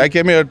streets. I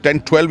came here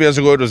 10, 12 years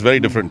ago, it was very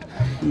different.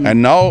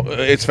 And now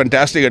it's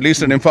fantastic, at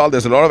least in Imphal,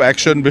 there's a lot of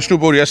action.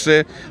 Vishnupur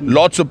yesterday,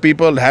 lots of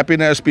people,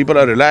 happiness, people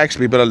are relaxed,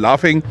 people are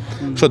laughing.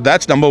 So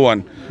that's number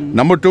one.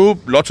 Number two,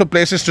 lots of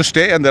places to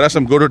stay, and there are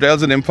some good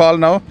hotels in Imphal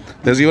now.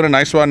 There's even a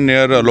nice one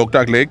near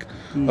Loktak Lake.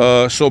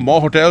 So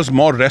more hotels,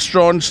 more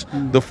restaurants.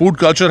 The food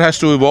culture has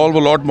to evolve a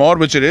lot more,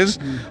 which it is.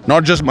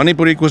 Not just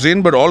Manipuri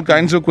cuisine, but all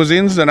kinds of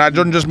cuisines. And I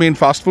don't just mean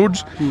fast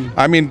foods.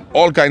 I mean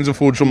all kinds of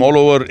foods from all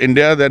over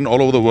India, then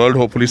all over the world,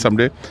 hopefully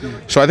someday.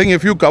 So I think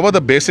if you cover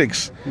the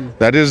basics,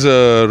 that is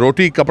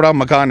roti, kapda,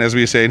 makan, as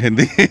we say in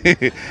Hindi,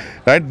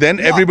 right? Then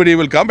everybody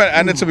will come,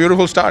 and it's a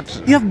beautiful start.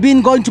 You have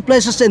been going to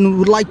places and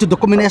would like to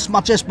document as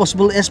much as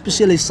possible,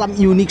 especially some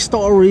unique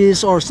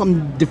stories or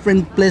some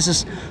different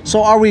places.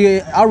 So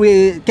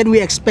can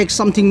we expect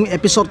something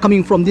episode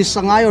coming from this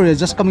Sangai, or you're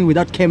just coming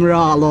without camera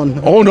alone?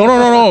 Oh, no.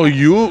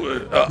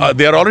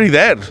 They are already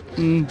there.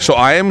 So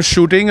I am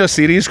shooting a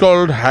series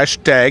called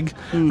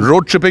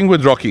 #Road Tripping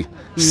with Rocky,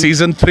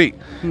 Season 3.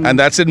 And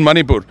that's in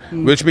Manipur,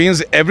 which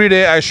means every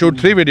day I shoot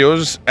 3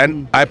 videos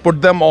and I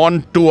put them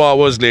on 2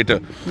 hours later.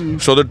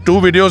 So the 2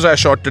 videos I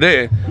shot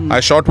today,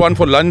 I shot one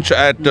for lunch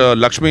at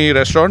Lakshmi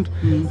restaurant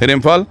in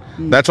Imphal.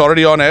 That's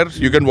already on air.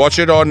 You can watch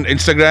it on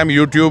Instagram,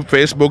 YouTube,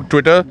 Facebook,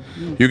 Twitter.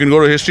 You can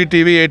go to History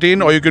TV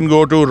 18, or you can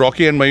go to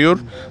Rocky and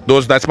Mayur.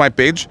 That's my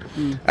page.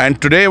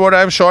 And today what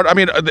I've shot, I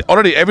mean,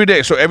 already every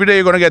day. So every day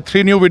you're going to get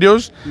 3 new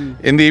videos.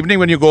 In the evening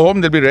when you go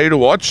home, they'll be ready to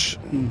watch.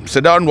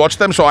 Sit down, watch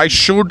them. So I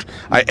shoot,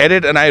 I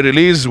edit, and I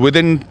release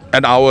within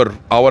an hour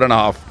and a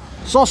half.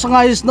 So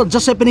Sangai is not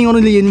just happening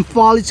only in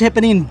Imphal, it's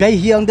happening in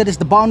Baehyang, that is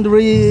the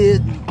boundary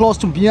close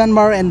to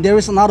Myanmar, and there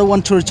is another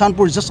one to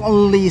Churachandpur, just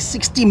only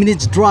 60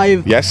 minutes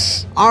drive.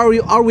 Yes.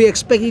 Are we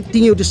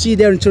expecting you to see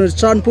there in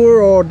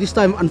Churachandpur, or this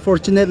time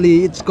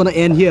unfortunately it's gonna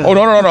end here? Oh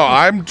no,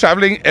 I'm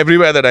traveling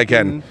everywhere that I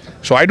can.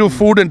 So I do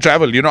food and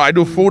travel, I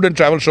do food and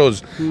travel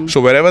shows. So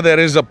wherever there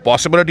is a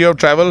possibility of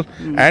travel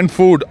and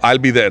food, I'll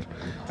be there.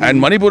 And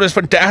Manipur is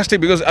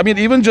fantastic because, I mean,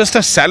 even just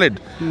a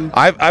salad.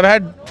 I've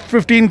had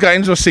 15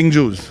 kinds of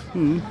Singjus.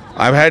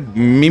 I've had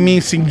Mimi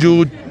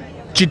Singju,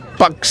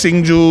 Chitpak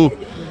Singju.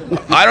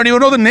 I don't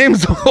even know the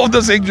names of the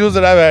Singjus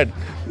that I've had.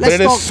 But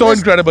it is so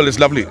incredible, it's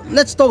lovely.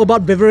 Let's talk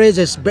about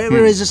beverages.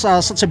 Beverages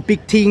are such a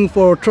big thing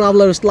for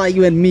travelers like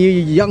you and me,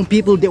 young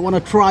people. They want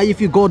to try.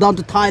 If you go down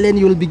to Thailand,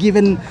 you will be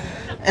given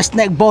a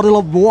snack bottle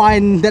of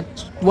wine.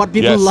 That's what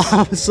people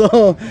love.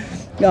 So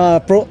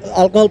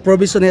alcohol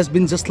prohibition has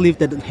been just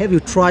lifted. Have you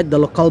tried the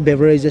local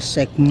beverages?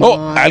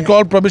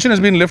 Alcohol prohibition has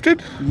been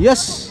lifted?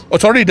 Yes. Oh,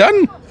 it's already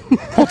done?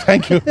 Oh,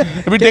 thank you.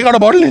 Let me take out a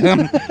bottle.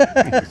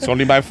 It's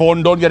only my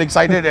phone. Don't get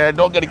excited.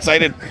 Don't get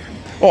excited.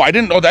 Oh, I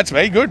didn't know. That's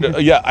very good.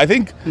 Yeah, I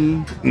think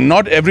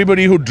not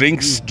everybody who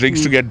drinks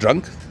to get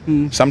drunk.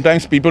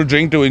 Sometimes people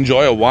drink to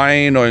enjoy a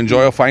wine or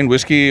enjoy a fine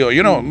whiskey, or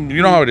you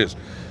know how it is.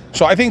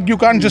 So I think you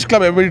can't just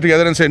club everybody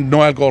together and say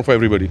no alcohol for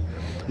everybody.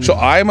 So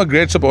I am a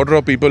great supporter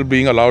of people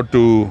being allowed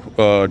to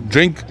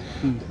drink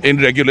in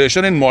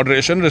regulation, in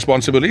moderation,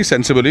 responsibly,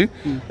 sensibly.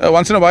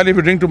 Once in a while, if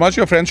you drink too much,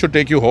 your friends should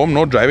take you home.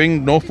 No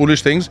driving, no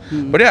foolish things.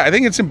 But yeah, I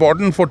think it's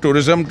important for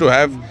tourism to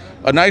have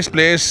a nice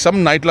place,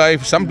 some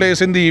nightlife, some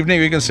place in the evening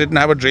we can sit and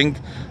have a drink,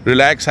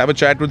 relax, have a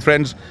chat with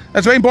friends.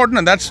 That's very important,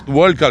 and that's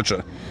world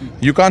culture.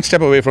 You can't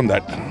step away from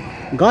that.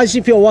 Guys,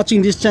 if you're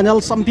watching this channel,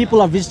 some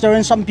people are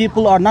vegetarian, some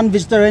people are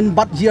non-vegetarian,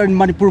 but here in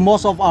Manipur,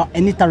 most of are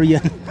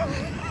anitarian.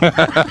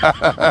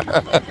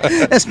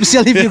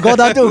 Especially if you go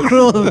down to a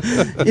cruise,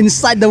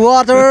 inside the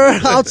water,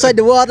 outside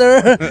the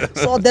water.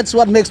 So that's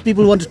what makes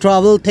people want to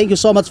travel. Thank you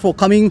so much for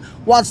coming.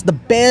 What's the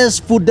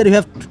best food that you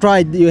have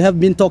tried? You have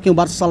been talking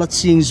about salad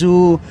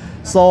Singju.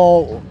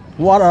 So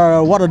what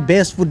are the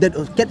best food that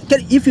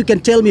if you can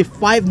tell me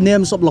 5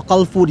 names of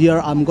local food here,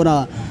 I'm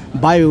gonna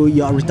buy you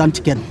your return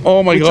ticket.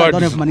 Oh my God, I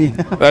don't have money.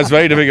 That's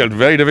very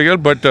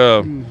difficult. But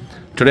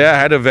today I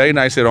had a very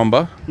nice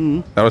iromba.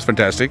 That was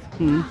fantastic.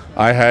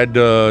 I had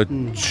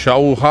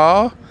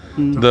chauha,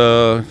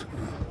 the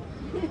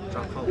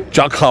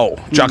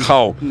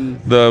chakhao,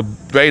 the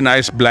very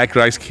nice black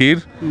rice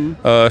kheer.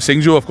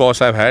 Singju, of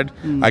course, I've had.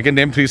 I can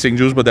name 3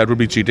 Singjus, but that would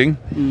be cheating.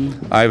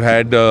 I've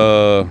had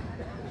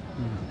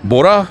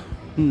bora.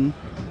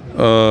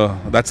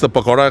 That's the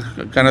pakora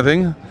kind of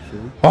thing.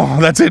 Oh,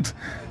 that's it.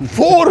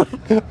 4.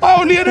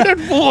 I only ended at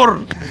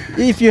 4.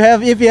 If you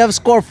have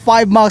scored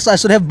 5 marks, I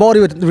should have bought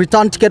you a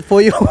return ticket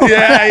for you.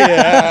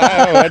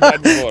 Yeah.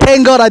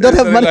 Thank God I don't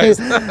have money. Nice.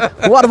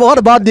 What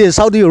about this?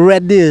 How do you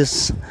rate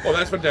this? Oh,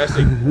 that's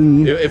fantastic.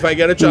 If I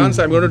get a chance,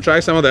 I'm going to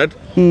try some of that.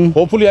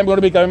 Hopefully, I'm going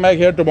to be coming back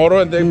here tomorrow,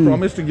 and they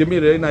promised to give me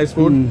really nice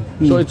food.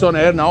 So it's on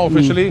air now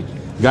officially.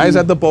 Guys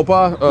at the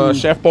Popa,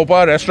 Chef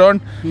Popa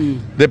restaurant,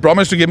 they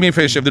promised to give me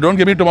fish. If they don't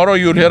give me tomorrow,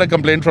 you'll hear a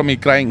complaint from me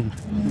crying.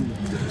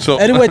 So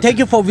anyway, thank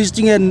you for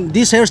visiting, and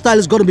this hairstyle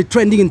is going to be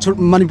trending in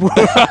Manipur.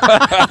 Thank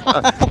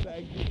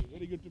you.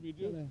 Very good to meet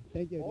you.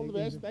 Thank you. All the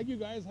best. Thank you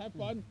guys. Have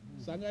fun.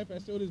 Sangai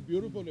festival is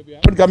beautiful. If you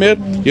haven't come here,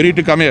 you need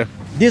to come here.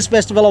 This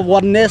festival of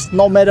oneness,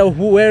 no matter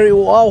where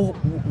you are,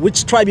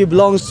 which tribe you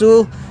belong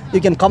to,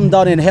 you can come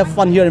down and have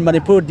fun here in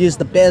Manipur. This is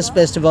the best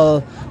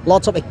festival.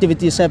 Lots of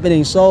activities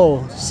happening.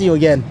 So see you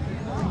again.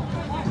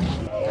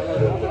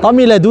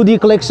 Tamil Dudi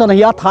collection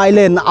here,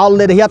 Thailand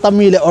outlet here,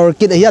 Tamil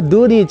orchid here,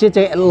 Dudi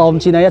Chiche Lom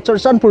China here,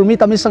 Churchan Purmi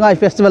Tamil Sangai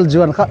Festival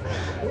Juan.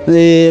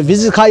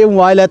 Visit Kayung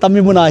Wile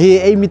Tamil Munahi,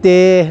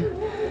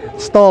 Emite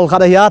stall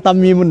Kada here,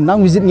 Tamil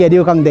Munang visit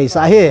Yadio Kang Day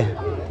Sahe.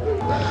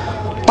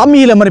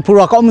 Tamil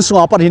Manipura comes to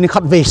up in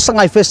Katve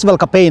Sangai Festival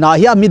Kapena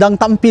here, Midang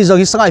Tampizo,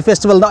 his Sangai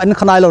Festival in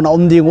Kanailo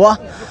Umdiwa.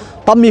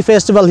 Tamil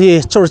Festival here,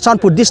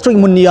 Churchanpur District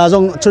Munia,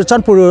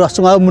 Churchanpur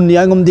Sungai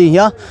Munia Umdi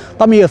here,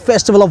 Tamil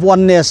Festival of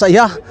Oneness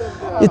here.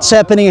 It's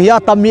happening here.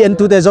 Tamil and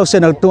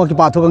 2000 to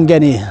Kipatu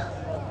Geni.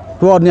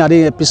 To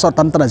ordinary episode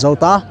Tantana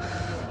Zota.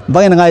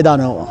 Bangin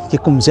Gaidano,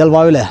 Kikum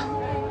Zelvale.